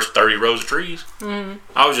cleared the first 30 rows of trees.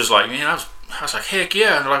 I was just like, man, I was like, heck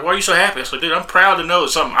yeah. And they're like, why are you so happy? I was like, dude, I'm proud to know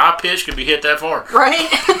that something I pitched could be hit that far. Right?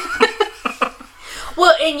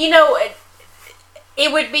 Well, and you know,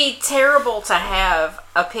 it would be terrible to have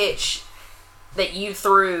a pitch that you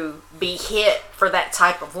threw be hit for that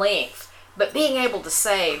type of length, but being able to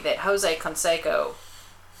say that Jose Canseco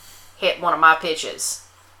hit one of my pitches,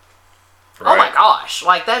 right. Oh my gosh,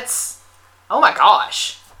 like that's, oh my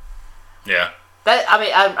gosh. Yeah. That, I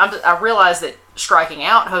mean, I realize that striking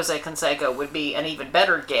out Jose Canseco would be an even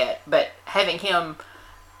better get, but having him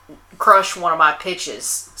crush one of my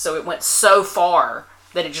pitches so it went so far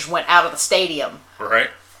that it just went out of the stadium. Right.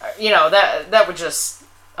 You know, that would just,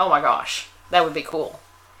 oh my gosh. That would be cool.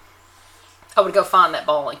 I would go find that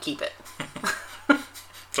ball and keep it.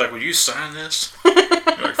 It's like, will you sign this? You're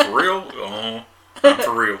like, for real? Oh, I'm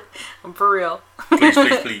for real. I'm for real. Please,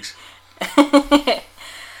 please, please.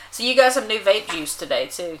 So you got some new vape juice today,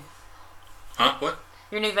 too. Huh? What?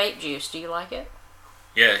 Your new vape juice. Do you like it?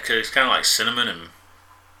 Yeah, because it's kind of like cinnamon and...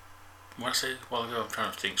 What did I say a while ago? I'm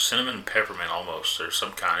trying to think. Cinnamon and peppermint almost. There's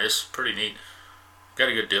some kind. It's pretty neat. Got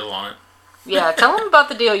a good deal on it. Yeah, tell them about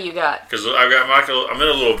the deal you got. Because I'm in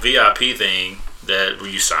a little VIP thing that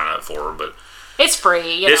you sign up for, but it's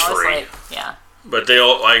free. You know, it's free. Like, yeah. But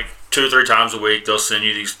they'll, like, 2 or 3 times a week, they'll send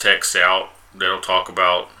you these texts out that'll talk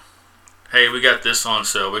about, hey, we got this on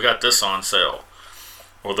sale. We got this on sale.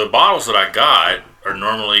 Well, the bottles that I got are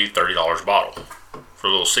normally $30 a bottle for a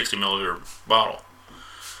little 60 milliliter bottle,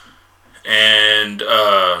 and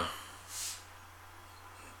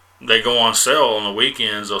they go on sale on the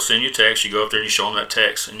weekends. They'll send you a text. You go up there and you show them that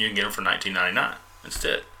text, and you can get them for $19.99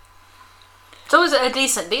 instead. So it's a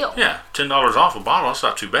decent deal. Yeah, $10 off a bottle. That's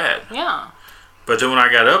not too bad. Yeah. But then when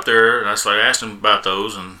I got up there, and I started asking them about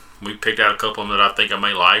those, and we picked out a couple of them that I think I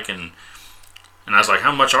may like, and I was like,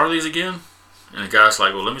 how much are these again? And the guy's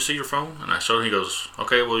like, well, let me see your phone. And I showed him. He goes,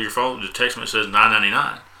 okay, well, your phone, the text message says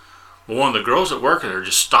 $9.99. Well, one of the girls that work there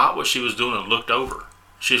just stopped what she was doing and looked over.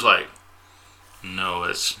 She's like, no,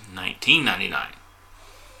 it's $19.99.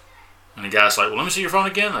 And the guy's like, well, let me see your phone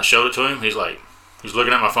again. I showed it to him. He's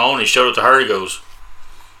looking at my phone. He showed it to her. He goes,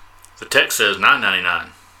 the text says $9.99.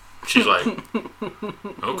 She's like,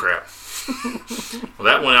 oh crap. Well,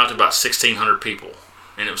 that went out to about 1,600 people.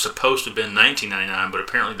 And it was supposed to have been $19.99, but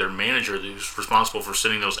apparently their manager who's responsible for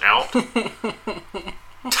sending those out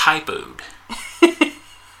typoed.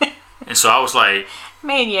 And so I was like,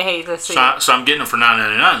 man, you hate this. So I'm getting them for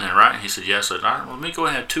 $9.99 then, right? And he said, yes. I said, all right, well, let me go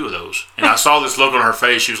ahead and have 2 of those. And I saw this look on her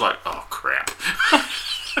face. She was like, oh, crap.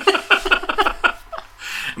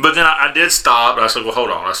 But then I did stop. I said, well, hold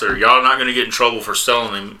on. I said, y'all not going to get in trouble for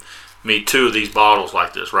selling me 2 of these bottles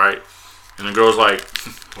like this, right? And the girl's like,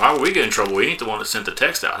 why would we get in trouble? We ain't the one that sent the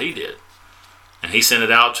text out. He did. And he sent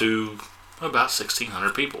it out to about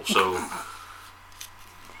 1,600 people. So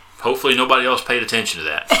hopefully nobody else paid attention to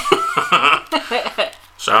that.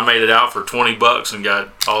 So I made it out for $20 and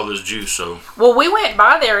got all this juice. So well, we went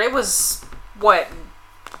by there. It was what?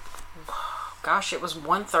 Gosh, it was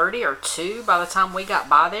 1:30 or 2 by the time we got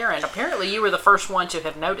by there, and apparently you were the first one to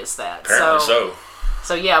have noticed that. Apparently so.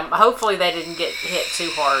 So yeah, hopefully they didn't get hit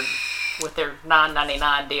too hard with their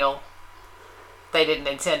 $9.99 deal. They didn't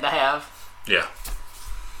intend to have. Yeah.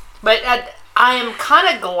 But I am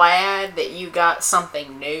kind of glad that you got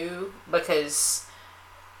something new, because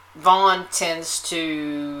Vaughn tends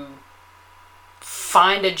to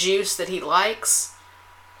find a juice that he likes,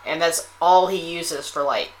 and that's all he uses for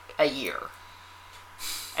like a year.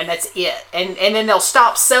 And that's it. And then they'll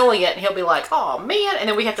stop selling it, and he'll be like, oh man, and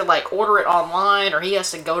then we have to like order it online, or he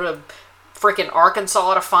has to go to freaking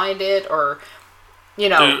Arkansas to find it, or you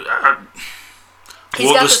know. Dude,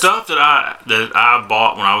 well, the stuff that I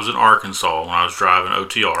bought when I was in Arkansas, when I was driving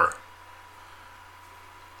OTR,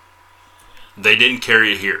 they didn't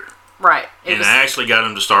carry it here. Right. I actually got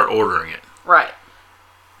them to start ordering it. Right.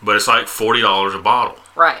 But it's like $40 a bottle.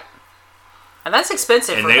 Right. And that's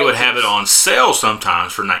expensive. And they would have it on sale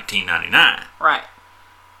sometimes for $19.99. Right.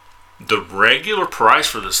 The regular price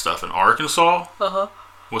for this stuff in Arkansas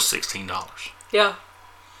was $16. Yeah.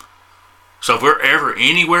 So if we're ever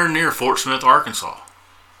anywhere near Fort Smith, Arkansas,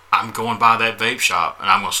 I'm going by that vape shop and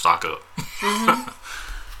I'm going to stock up. Mm-hmm.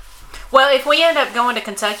 Well, if we end up going to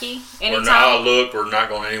Kentucky anytime... we're not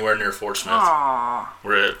going anywhere near Fort Smith. Aww.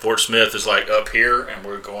 We're at Fort Smith is like up here, and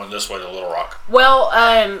we're going this way to Little Rock. Well,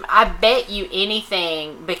 I bet you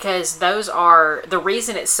anything, because those are... The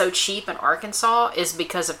reason it's so cheap in Arkansas is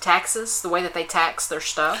because of taxes, the way that they tax their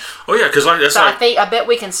stuff. Oh, yeah, because that's so I bet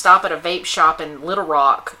we can stop at a vape shop in Little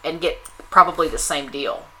Rock and get probably the same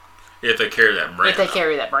deal. If they carry that brand. If they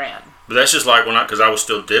carry that brand. But that's just like because I was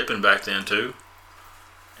still dipping back then, too.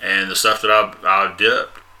 And the stuff that I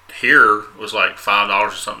dipped here was like $5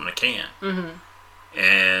 or something a can. Mm-hmm.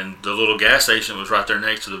 And the little gas station was right there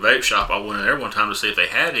next to the vape shop. I went in there one time to see if they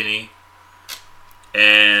had any,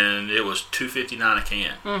 and it was $2.59 a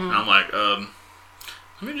can. Mm-hmm. And I'm like,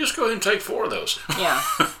 let me just go ahead and take 4 of those. Yeah.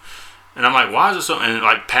 And I'm like, why is it so? And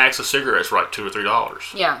like packs of cigarettes were like $2 or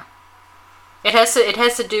 $3. Yeah. It has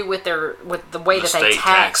to do with the way that they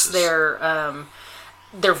tax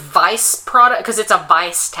their vice product, because it's a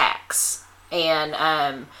vice tax,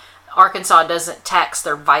 and Arkansas doesn't tax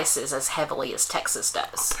their vices as heavily as Texas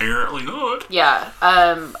does. Apparently not. Yeah.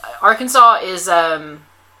 Arkansas is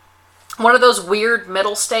one of those weird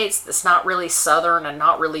middle states that's not really southern and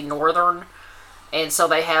not really northern, and so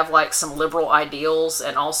they have like some liberal ideals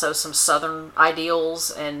and also some southern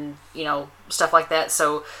ideals, and stuff like that.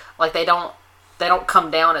 So like they don't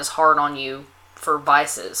come down as hard on you for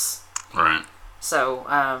vices. Right. So,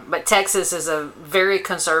 but Texas is a very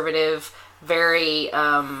conservative, very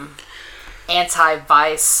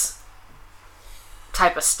anti-vice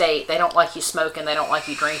type of state. They don't like you smoking. They don't like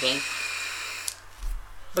you drinking,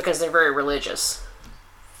 because they're very religious.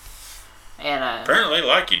 And apparently they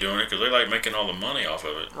like you doing it because they like making all the money off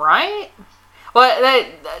of it. Right? Well,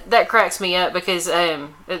 that cracks me up, because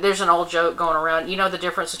there's an old joke going around. You know the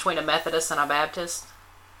difference between a Methodist and a Baptist?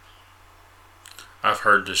 I've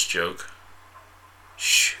heard this joke.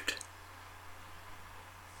 Shoot.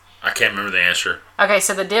 I can't remember the answer. Okay,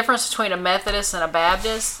 so the difference between a Methodist and a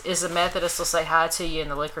Baptist is the Methodist will say hi to you in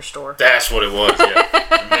the liquor store. That's what it was, yeah.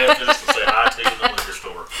 The Methodist will say hi to you in the liquor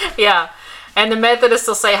store. Yeah, and the Methodist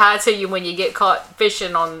will say hi to you when you get caught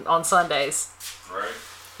fishing on Sundays. Right.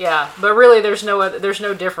 Yeah, but really there's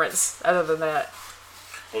no difference other than that.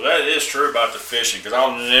 Well, that is true about the fishing, because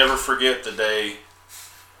I'll never forget the day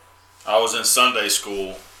I was in Sunday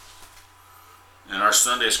school. And our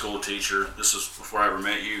Sunday school teacher, this is before I ever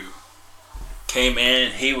met you, came in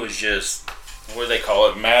and he was just, what do they call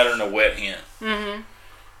it, madder than a wet hen. Mm-hmm.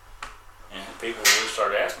 And people really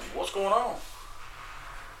started asking me, what's going on?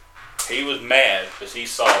 He was mad because he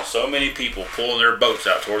saw so many people pulling their boats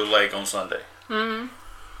out toward the lake on Sunday. Mm-hmm.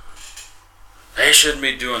 They shouldn't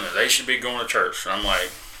be doing it. They should be going to church. And I'm like,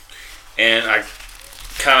 and I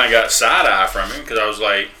kind of got side eye from him because I was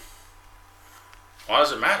like, why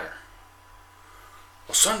does it matter?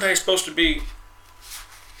 Well, Sunday's supposed to be.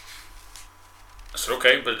 I said,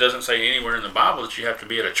 okay, but it doesn't say anywhere in the Bible that you have to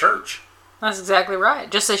be at a church. That's exactly right.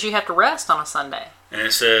 It just says you have to rest on a Sunday. And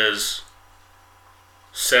it says,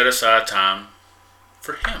 set aside time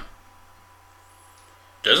for Him.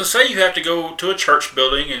 Doesn't say you have to go to a church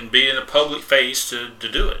building and be in a public face to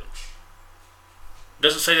do it.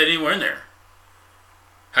 Doesn't say that anywhere in there.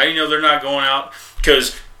 How do you know they're not going out?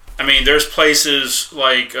 Because, I mean, there's places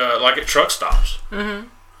like at truck stops mm-hmm.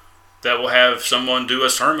 that will have someone do a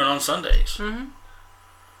sermon on Sundays. Mm-hmm.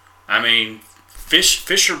 I mean,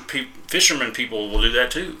 fishermen people will do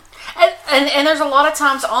that too. And there's a lot of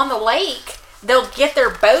times on the lake, they'll get their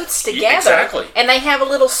boats together. Exactly. And they have a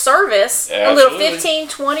little service, yeah, a little 15,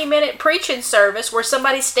 20-minute preaching service where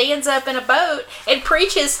somebody stands up in a boat and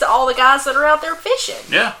preaches to all the guys that are out there fishing.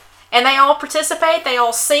 Yeah. And they all participate. They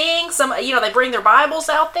all sing. They bring their Bibles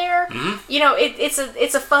out there. Mm-hmm.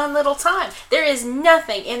 It's a fun little time. There is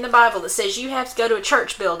nothing in the Bible that says you have to go to a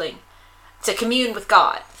church building to commune with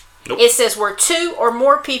God. Nope. It says where 2 or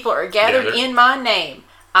more people are gathered in my name,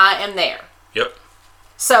 I am there. Yep.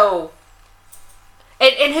 So,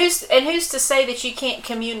 and who's to say that you can't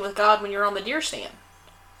commune with God when you're on the deer stand?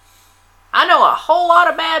 I know a whole lot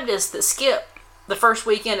of Baptists that skip the first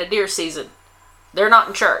weekend of deer season. They're not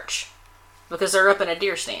in church because they're up in a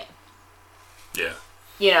deer stand. Yeah.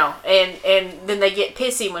 And then they get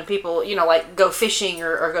pissy when people, like go fishing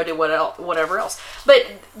or go do whatever else. But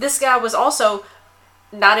this guy was also,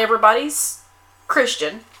 not everybody's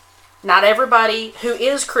Christian. Not everybody who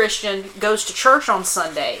is Christian goes to church on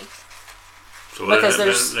Sunday. So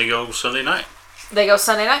because they go Sunday night. They go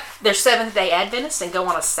Sunday night. They're Seventh-day Adventists and go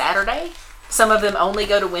on a Saturday. Some of them only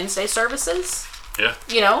go to Wednesday services. Yeah.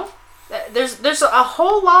 There's a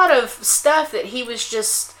whole lot of stuff that he was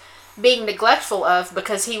just being neglectful of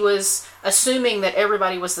because he was assuming that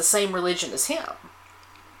everybody was the same religion as him.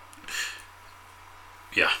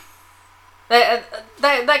 Yeah.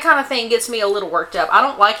 That kind of thing gets me a little worked up. I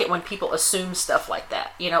don't like it when people assume stuff like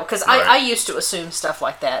that, because right. I used to assume stuff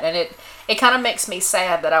like that, and it kind of makes me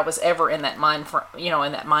sad that I was ever in that in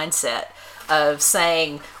that mindset of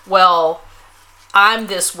saying, well, I'm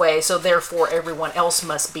this way, so therefore everyone else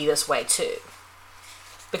must be this way too.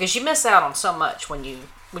 Because you miss out on so much when you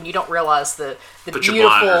don't realize the Put beautiful. Your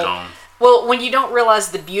blinders on. Well, when you don't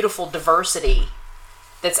realize the beautiful diversity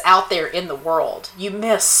that's out there in the world, you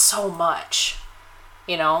miss so much.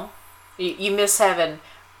 You miss having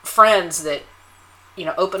friends that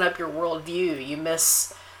open up your worldview. You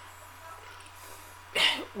miss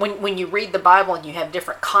when you read the Bible and you have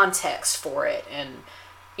different context for it, and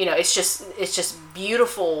it's just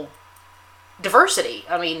beautiful diversity.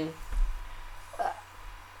 I mean,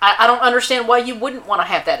 I don't understand why you wouldn't want to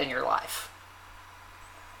have that in your life.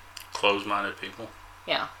 Closed-minded people.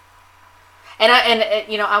 Yeah. And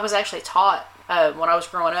I was actually taught when I was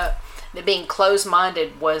growing up that being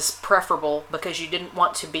closed-minded was preferable because you didn't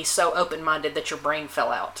want to be so open-minded that your brain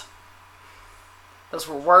fell out. Those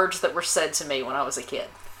were words that were said to me when I was a kid.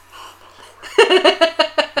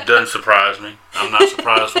 It doesn't surprise me. I'm not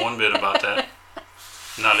surprised one bit about that.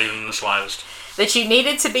 Not even in the slightest. That you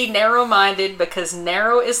needed to be narrow-minded because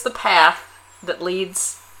narrow is the path that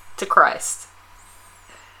leads to Christ.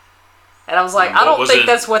 And I was like, I don't think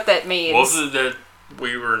that's what that means. What was it that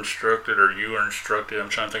we were instructed, or you were instructed? I'm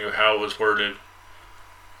trying to think of how it was worded.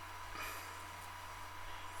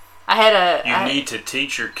 You need to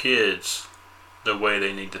teach your kids the way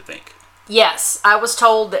they need to think. Yes, I was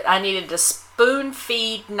told that I needed to spoon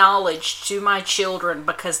feed knowledge to my children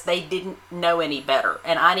because they didn't know any better,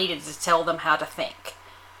 and I needed to tell them how to think.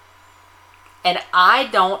 And I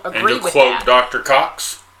don't agree with that. And to quote Dr.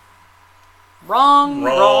 Cox, Wrong.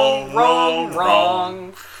 You're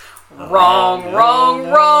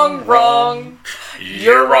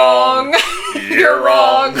wrong. You're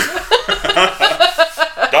wrong.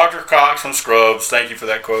 Dr. Cox from Scrubs, thank you for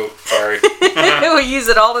that quote. Sorry. We use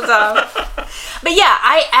it all the time. But yeah,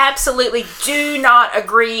 I absolutely do not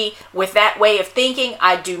agree with that way of thinking.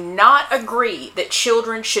 I do not agree that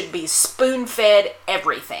children should be spoon-fed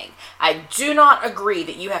everything. I do not agree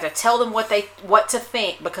that you have to tell them what to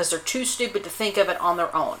think because they're too stupid to think of it on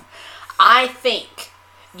their own. I think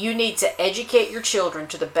you need to educate your children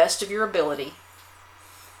to the best of your ability,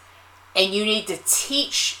 and you need to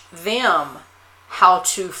teach them how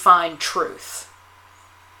to find truth.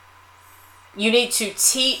 You need to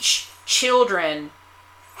teach children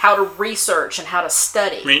how to research and how to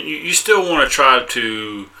study. I mean, you still want to try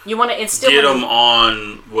to instill get them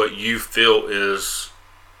on what you feel is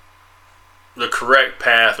the correct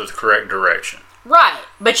path or the correct direction. Right,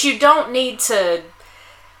 but you don't need to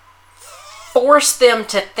force them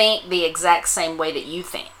to think the exact same way that you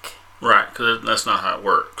think. Right, because that's not how it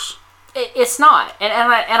works. It's not, and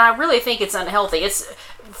I really think it's unhealthy. It's,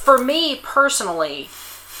 for me personally,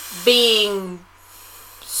 being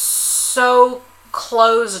so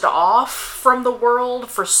closed off from the world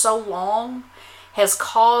for so long has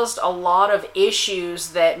caused a lot of issues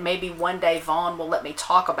that maybe one day Vaughn will let me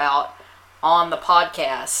talk about on the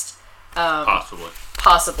podcast. Possibly.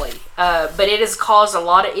 But it has caused a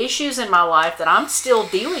lot of issues in my life that I'm still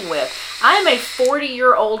dealing with. I am a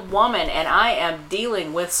 40-year-old woman, and I am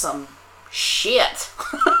dealing with some shit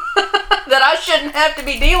that I shouldn't have to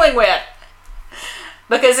be dealing with.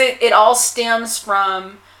 Because it all stems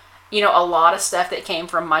from, a lot of stuff that came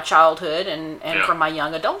from my childhood and from my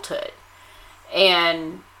young adulthood.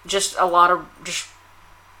 And just a lot of just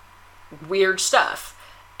weird stuff.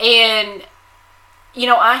 And,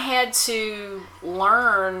 I had to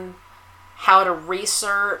learn how to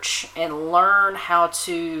research and learn how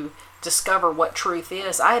to discover what truth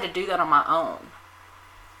is. I had to do that on my own.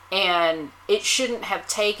 And it shouldn't have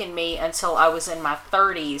taken me until I was in my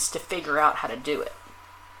 30s to figure out how to do it.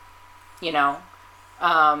 And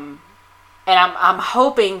I'm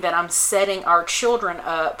hoping that I'm setting our children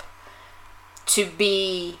up to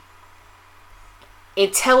be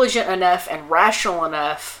intelligent enough and rational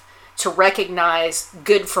enough to recognize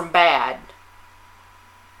good from bad.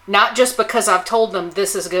 Not just because I've told them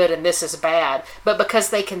this is good and this is bad, but because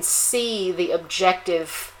they can see the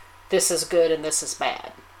objective, this is good and this is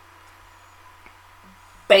bad.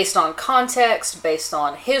 Based on context, based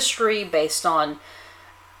on history, based on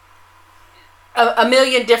a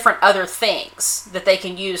million different other things that they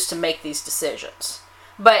can use to make these decisions.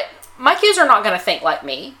 But my kids are not going to think like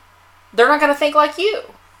me. They're not going to think like you.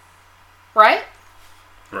 Right?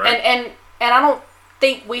 Right. And I don't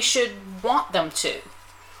think we should want them to.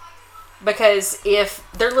 Because if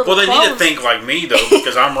they're little Well, they clones, need to think like me, though,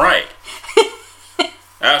 because I'm right.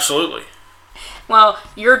 Absolutely. Well,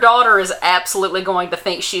 your daughter is absolutely going to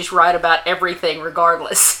think she's right about everything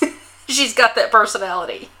regardless. She's got that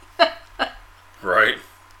personality. Right.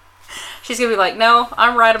 She's going to be like, no,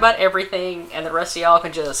 I'm right about everything, and the rest of y'all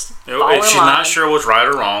can just fall If in she's line. not sure what's right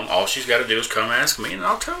or wrong, all she's got to do is come ask me, and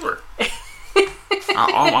I'll tell her.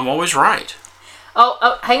 I'm always right.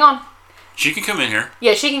 Oh, hang on. She can come in here.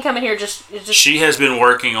 Yeah, she can come in here. Just. She has been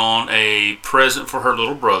working on a present for her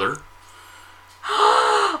little brother.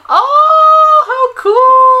 Oh, how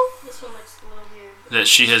cool! This one looks a little weird. That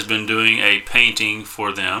she has been doing a painting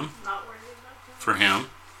for them. Not worried about For him.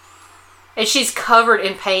 And she's covered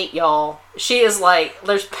in paint, y'all. She is like,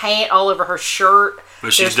 there's paint all over her shirt.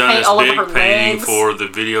 But she's There's done paint this all over big her painting legs. for the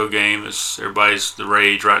video game. It's everybody's the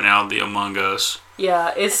rage right now, the Among Us.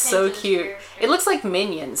 Yeah, it's I so think it's cute. weird. It looks like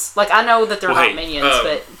Minions. Like, I know that they're Well, not hey, Minions,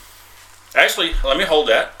 but Actually, let me hold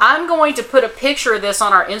that. I'm going to put a picture of this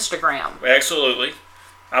on our Instagram. Absolutely.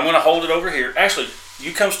 I'm going to hold it over here. Actually,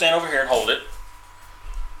 you come stand over here and hold it.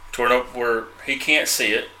 To where he can't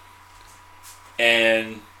see it.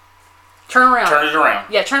 And Turn around. turn it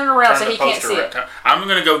around. Yeah, turn it around so Turn he the can't poster see around. it. I'm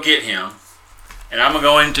going to go get him. And I'm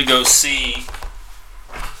going to go see.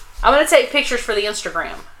 I'm going to take pictures for the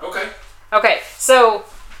Instagram. Okay. Okay, so,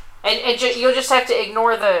 you'll just have to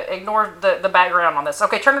ignore the background on this.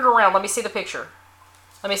 Okay, turn it around. Let me see the picture.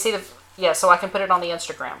 Let me see so I can put it on the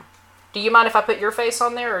Instagram. Do you mind if I put your face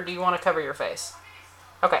on there, or do you want to cover your face?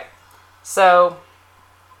 Okay, so,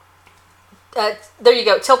 there you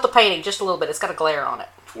go. Tilt the painting just a little bit. It's got a glare on it.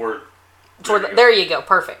 There you go.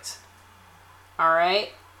 Perfect. All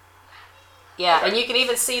right. Yeah, Okay. and you can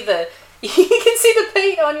even see the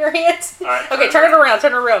paint on your hands. All right, Okay, turn it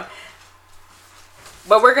around.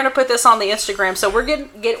 But we're gonna put this on the Instagram. So we're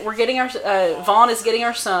getting our Vaughn is getting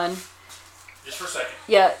our son. Just for a second.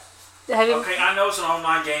 Yeah. Have him, Okay, I know it's an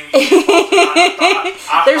online game. You can't pause.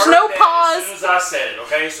 I There's heard no that pause. As soon as I said it,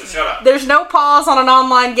 okay? So shut up. There's no pause on an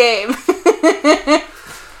online game.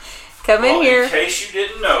 Come in here. In case you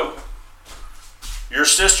didn't know, your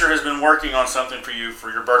sister has been working on something for you for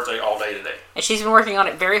your birthday all day today. And she's been working on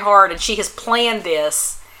it very hard, and she has planned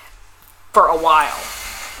this for a while.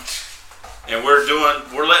 And we're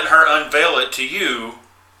letting her unveil it to you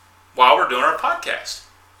while we're doing our podcast.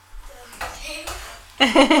 Are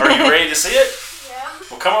you ready to see it? Yeah.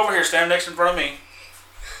 Well, come over here, stand next in front of me.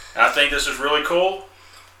 I think this is really cool.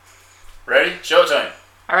 Ready? Show it to him.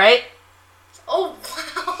 All right. Oh,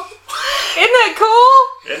 wow. Isn't that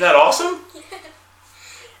cool? Isn't that awesome?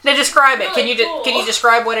 Now describe it. Really Can you cool.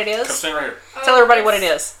 describe what it is? Come stand right here. Tell everybody what it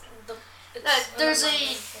is. There's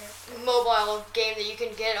a mobile game that you can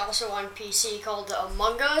get also on PC called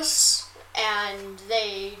Among Us, and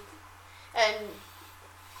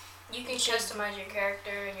You can customize your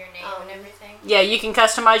character and your name and everything. Yeah, you can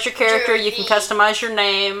customize your character. You can customize your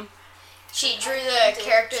name. she drew the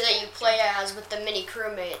character that you play as with the mini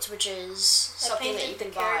crewmates, which is something that you can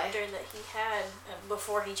the buy. character that he had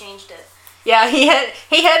before he changed it. Yeah, he had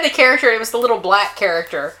the character. It was the little black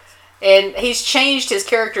character, and he's changed his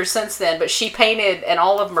character since then. But she painted, and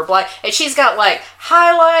all of them are black, and she's got like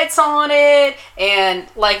highlights on it, and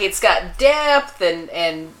like it's got depth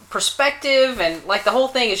and perspective, and like the whole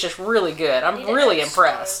thing is just really good. I'm really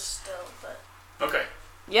impressed. Still, but Okay.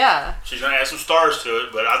 Yeah. She's gonna add some stars to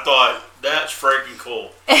it, but I thought that's freaking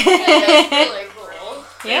cool. Yeah, that's really cool.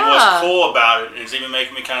 Yeah. And what's cool about it is even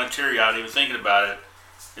making me kind of teary-eyed even thinking about it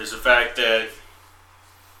is the fact that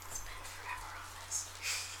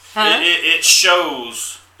Huh? it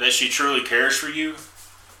shows that she truly cares for you,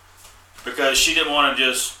 because she didn't want to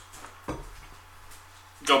just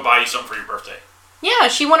go buy you something for your birthday. Yeah,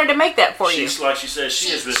 she wanted to make that for you. She's like she said, she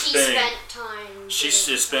has been She spending. spent time. She's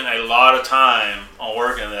doing just spent a lot of time on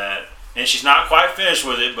working that, and she's not quite finished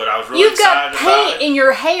with it. But I was really You've got excited about paint it. in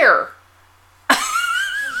your hair.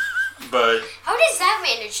 But How does that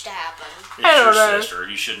manage to happen? it's I don't your know. sister.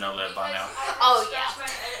 You should know that by now. Oh yeah.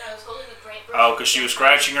 I was holding the paintbrush. Oh, because she was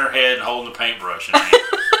scratching her head and holding the paintbrush in her hand.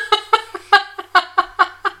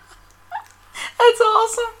 That's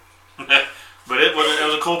awesome. But it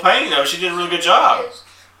was a cool painting though. She did a really good job. It's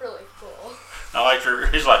really cool. I liked her.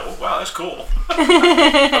 He's like, oh wow, that's cool.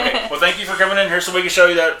 Okay, well thank you for coming in here so we can show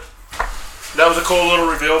you that. That was a cool little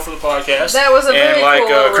reveal for the podcast. That was a very and like cool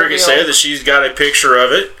little Cricket reveal. said, that she's got a picture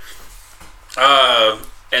of it.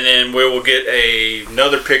 And then we will get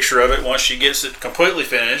another picture of it once she gets it completely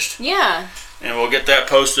finished, Yeah, and we'll get that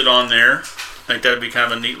posted on there. I think that'd be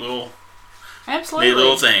kind of a neat little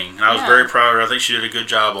absolutely. thing. And I was Yeah. very proud of her. I think she did a good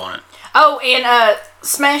job on it. Oh, and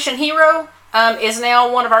Smashin' Hero is now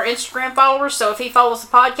one of our Instagram followers. So if he follows the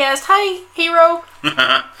podcast, hey Hero.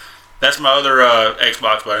 That's my other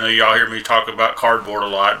Xbox, but I know y'all hear me talk about cardboard a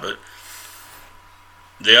lot, but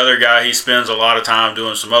the other guy, he spends a lot of time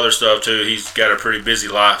doing some other stuff too. He's got a pretty busy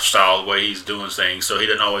lifestyle the way he's doing things, so he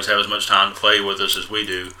doesn't always have as much time to play with us as we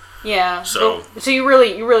do. Yeah. So- so you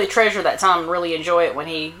really treasure that time and really enjoy it when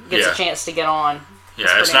he gets Yeah. a chance to get on. Yeah,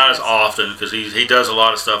 it's pretty not nice. as often because he does a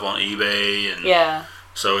lot of stuff on eBay, and Yeah.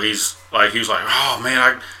 so he was like, oh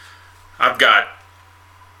man, I've got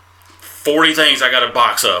 40 things I got to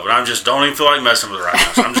box up, and I just don't even feel like messing with it right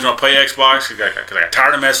now. So I'm just gonna play Xbox because I got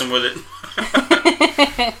tired of messing with it.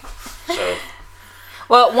 So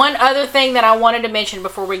Well, one other thing that I wanted to mention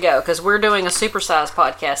before we go, because we're doing a supersized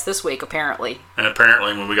podcast this week, apparently. and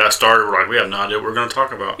apparently when we got started, we're like, we have no idea what we're gonna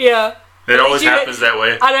talk about. Yeah. It always You- happens that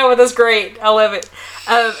way. I know, that's great. I love it.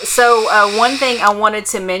 So one thing I wanted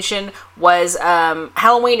to mention was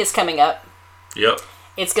Halloween is coming up. Yep.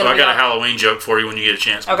 It's Well, going I to be got a on, Halloween joke for you when you get a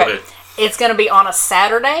chance. But okay. Go ahead. It's going to be on a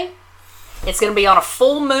Saturday. It's going to be on a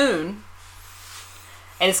full moon,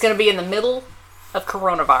 and it's going to be in the middle of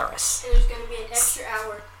coronavirus. And there's going to be an extra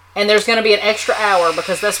hour. And there's going to be an extra hour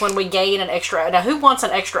because that's when we gain an extra. Now, who wants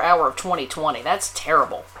an extra hour of 2020? That's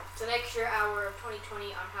terrible. It's an extra hour of 2020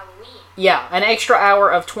 on Halloween. Yeah, an extra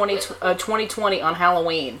hour of 2020 on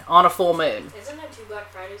Halloween on a full moon. Isn't there 2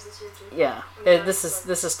 Black Fridays this year too? Yeah, this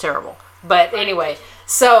is terrible. But anyway,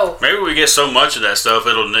 so Maybe we get so much of that stuff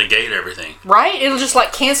it'll negate everything. right, it'll just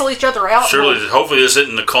like cancel each other out. Surely, hopefully, this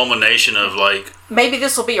isn't the culmination of like Maybe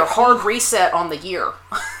this will be a hard reset on the year,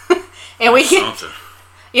 and we get. something.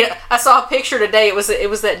 You know, I saw a picture today. It was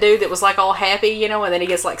that dude that was like all happy, you know, and then he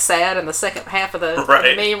gets like sad in the second half of the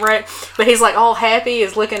Right. meme, right? But he's like all happy,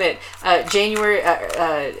 is looking at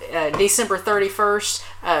December 31st,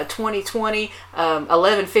 2020,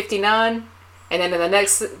 11:59, and then in the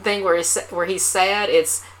next thing where he's sad,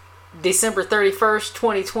 it's December 31st,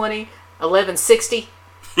 2020, 11:60.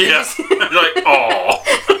 Yeah, like oh.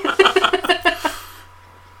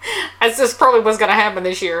 That's just probably what's going to happen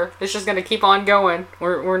this year. It's just going to keep on going.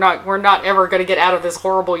 We're not ever going to get out of this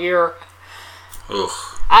horrible year. Ugh.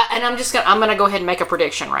 I'm gonna go ahead and make a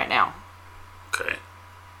prediction right now. Okay.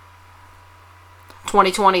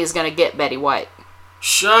 2020 is gonna get Betty White.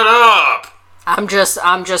 Shut up. I'm just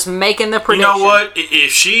making the You prediction. know what?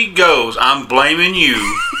 If she goes, I'm blaming you,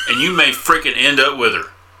 and you may freaking end up with her.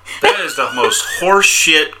 That is the most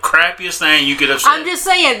horseshit, crappiest thing you could have said. I'm just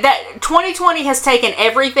saying that 2020 has taken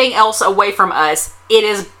everything else away from us. It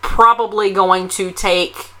is probably going to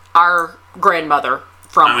take our grandmother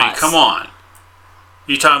from us. I mean, come on.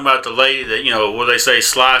 You talking about the lady that, what they say,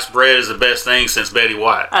 sliced bread is the best thing since Betty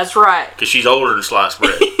White. That's right. Because she's older than sliced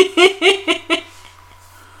bread.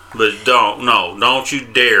 But don't you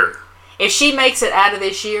dare. If she makes it out of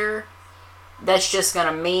this year, that's just going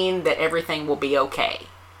to mean that everything will be okay.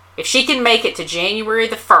 If she can make it to January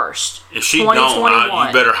the 1st, if she don't,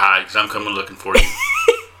 you better hide because I'm coming looking for you.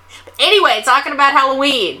 Anyway, talking about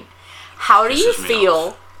Halloween, how do you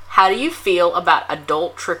feel? How do you feel about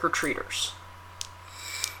adult trick-or-treaters?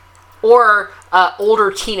 Or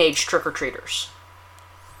older teenage trick-or-treaters?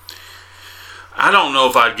 I don't know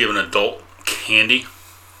if I'd give an adult candy.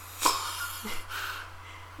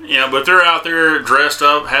 But they're out there dressed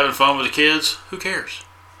up, having fun with the kids. Who cares?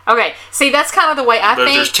 Okay, see, that's kind of the way I think. But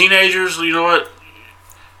if there's teenagers, you know what?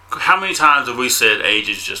 How many times have we said age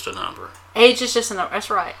is just a number? Age is just a number. That's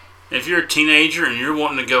right. If you're a teenager and you're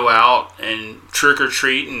wanting to go out and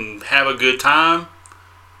trick-or-treat and have a good time,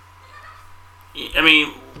 I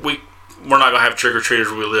mean, we're not going to have trick-or-treaters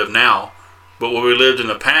where we live now, but where we lived in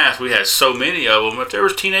the past, we had so many of them. If there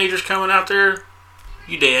was teenagers coming out there,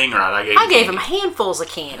 you dang right, I gave them handfuls of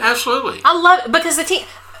candy. Absolutely. I love it because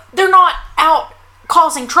they're not out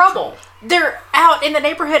causing trouble. They're out in the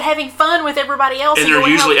neighborhood having fun with everybody else. And they're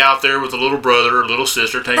usually out there with a little brother or little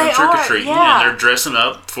sister taking trick-or-treating. Yeah. And they're dressing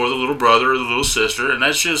up for the little brother or the little sister. And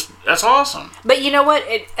that's awesome. But you know what?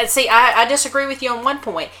 I disagree with you on one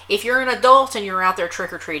point. If you're an adult and you're out there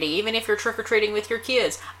trick-or-treating, even if you're trick-or-treating with your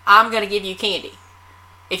kids, I'm going to give you candy.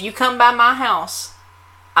 If you come by my house,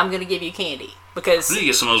 I'm going to give you candy. Because you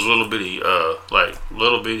get some of those little bitty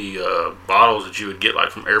bottles that you would get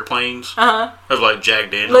from airplanes. Of Jack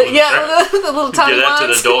Daniels. The little tiny give that to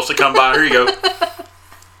the adults that come by. Here you go.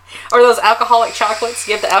 Or those alcoholic chocolates.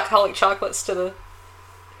 Give the alcoholic chocolates to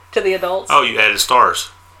the adults. Oh, you added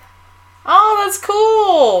stars. Oh, that's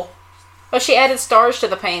cool. Oh, she added stars to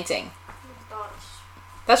the painting.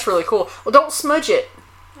 That's really cool. Well, don't smudge it.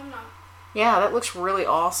 I'm not. Yeah, that looks really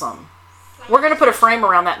awesome. We're gonna put a frame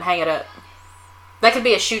around that and hang it up. That could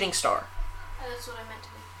be a shooting star. That's what I meant to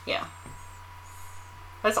do. Yeah.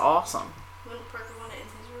 That's awesome. Wouldn't Parker want it in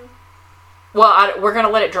his room? Well, we're going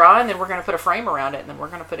to let it dry, and then we're going to put a frame around it, and then we're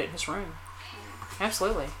going to put it in his room.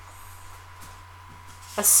 Absolutely.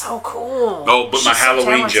 That's so cool. Oh, but my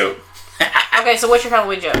Halloween joke. Okay, so what's your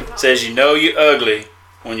Halloween joke? It says, you know you're ugly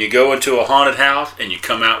when you go into a haunted house and you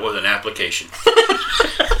come out with an application.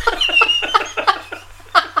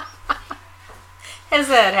 Has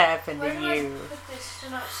that happened to Where do you? I put this to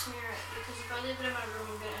not smear it? Because if I leave it in my room,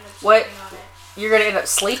 I'm going to end up What? sleeping on it. You're going to end up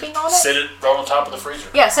sleeping on it? Set it right on top of the freezer.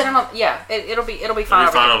 Yeah, set it on. Yeah, it'll be fine. It'll be fine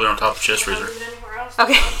over there on top of the chest freezer. If I leave it anywhere else,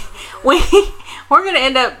 Okay, we're going to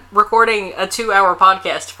end up recording a 2-hour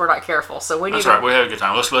podcast if we're not careful. So we need. That's right. We had a good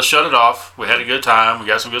time. Let's shut it off. We had a good time. We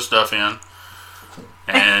got some good stuff in,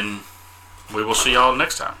 and we will see y'all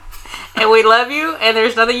next time. And we love you, and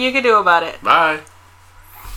there's nothing you can do about it. Bye.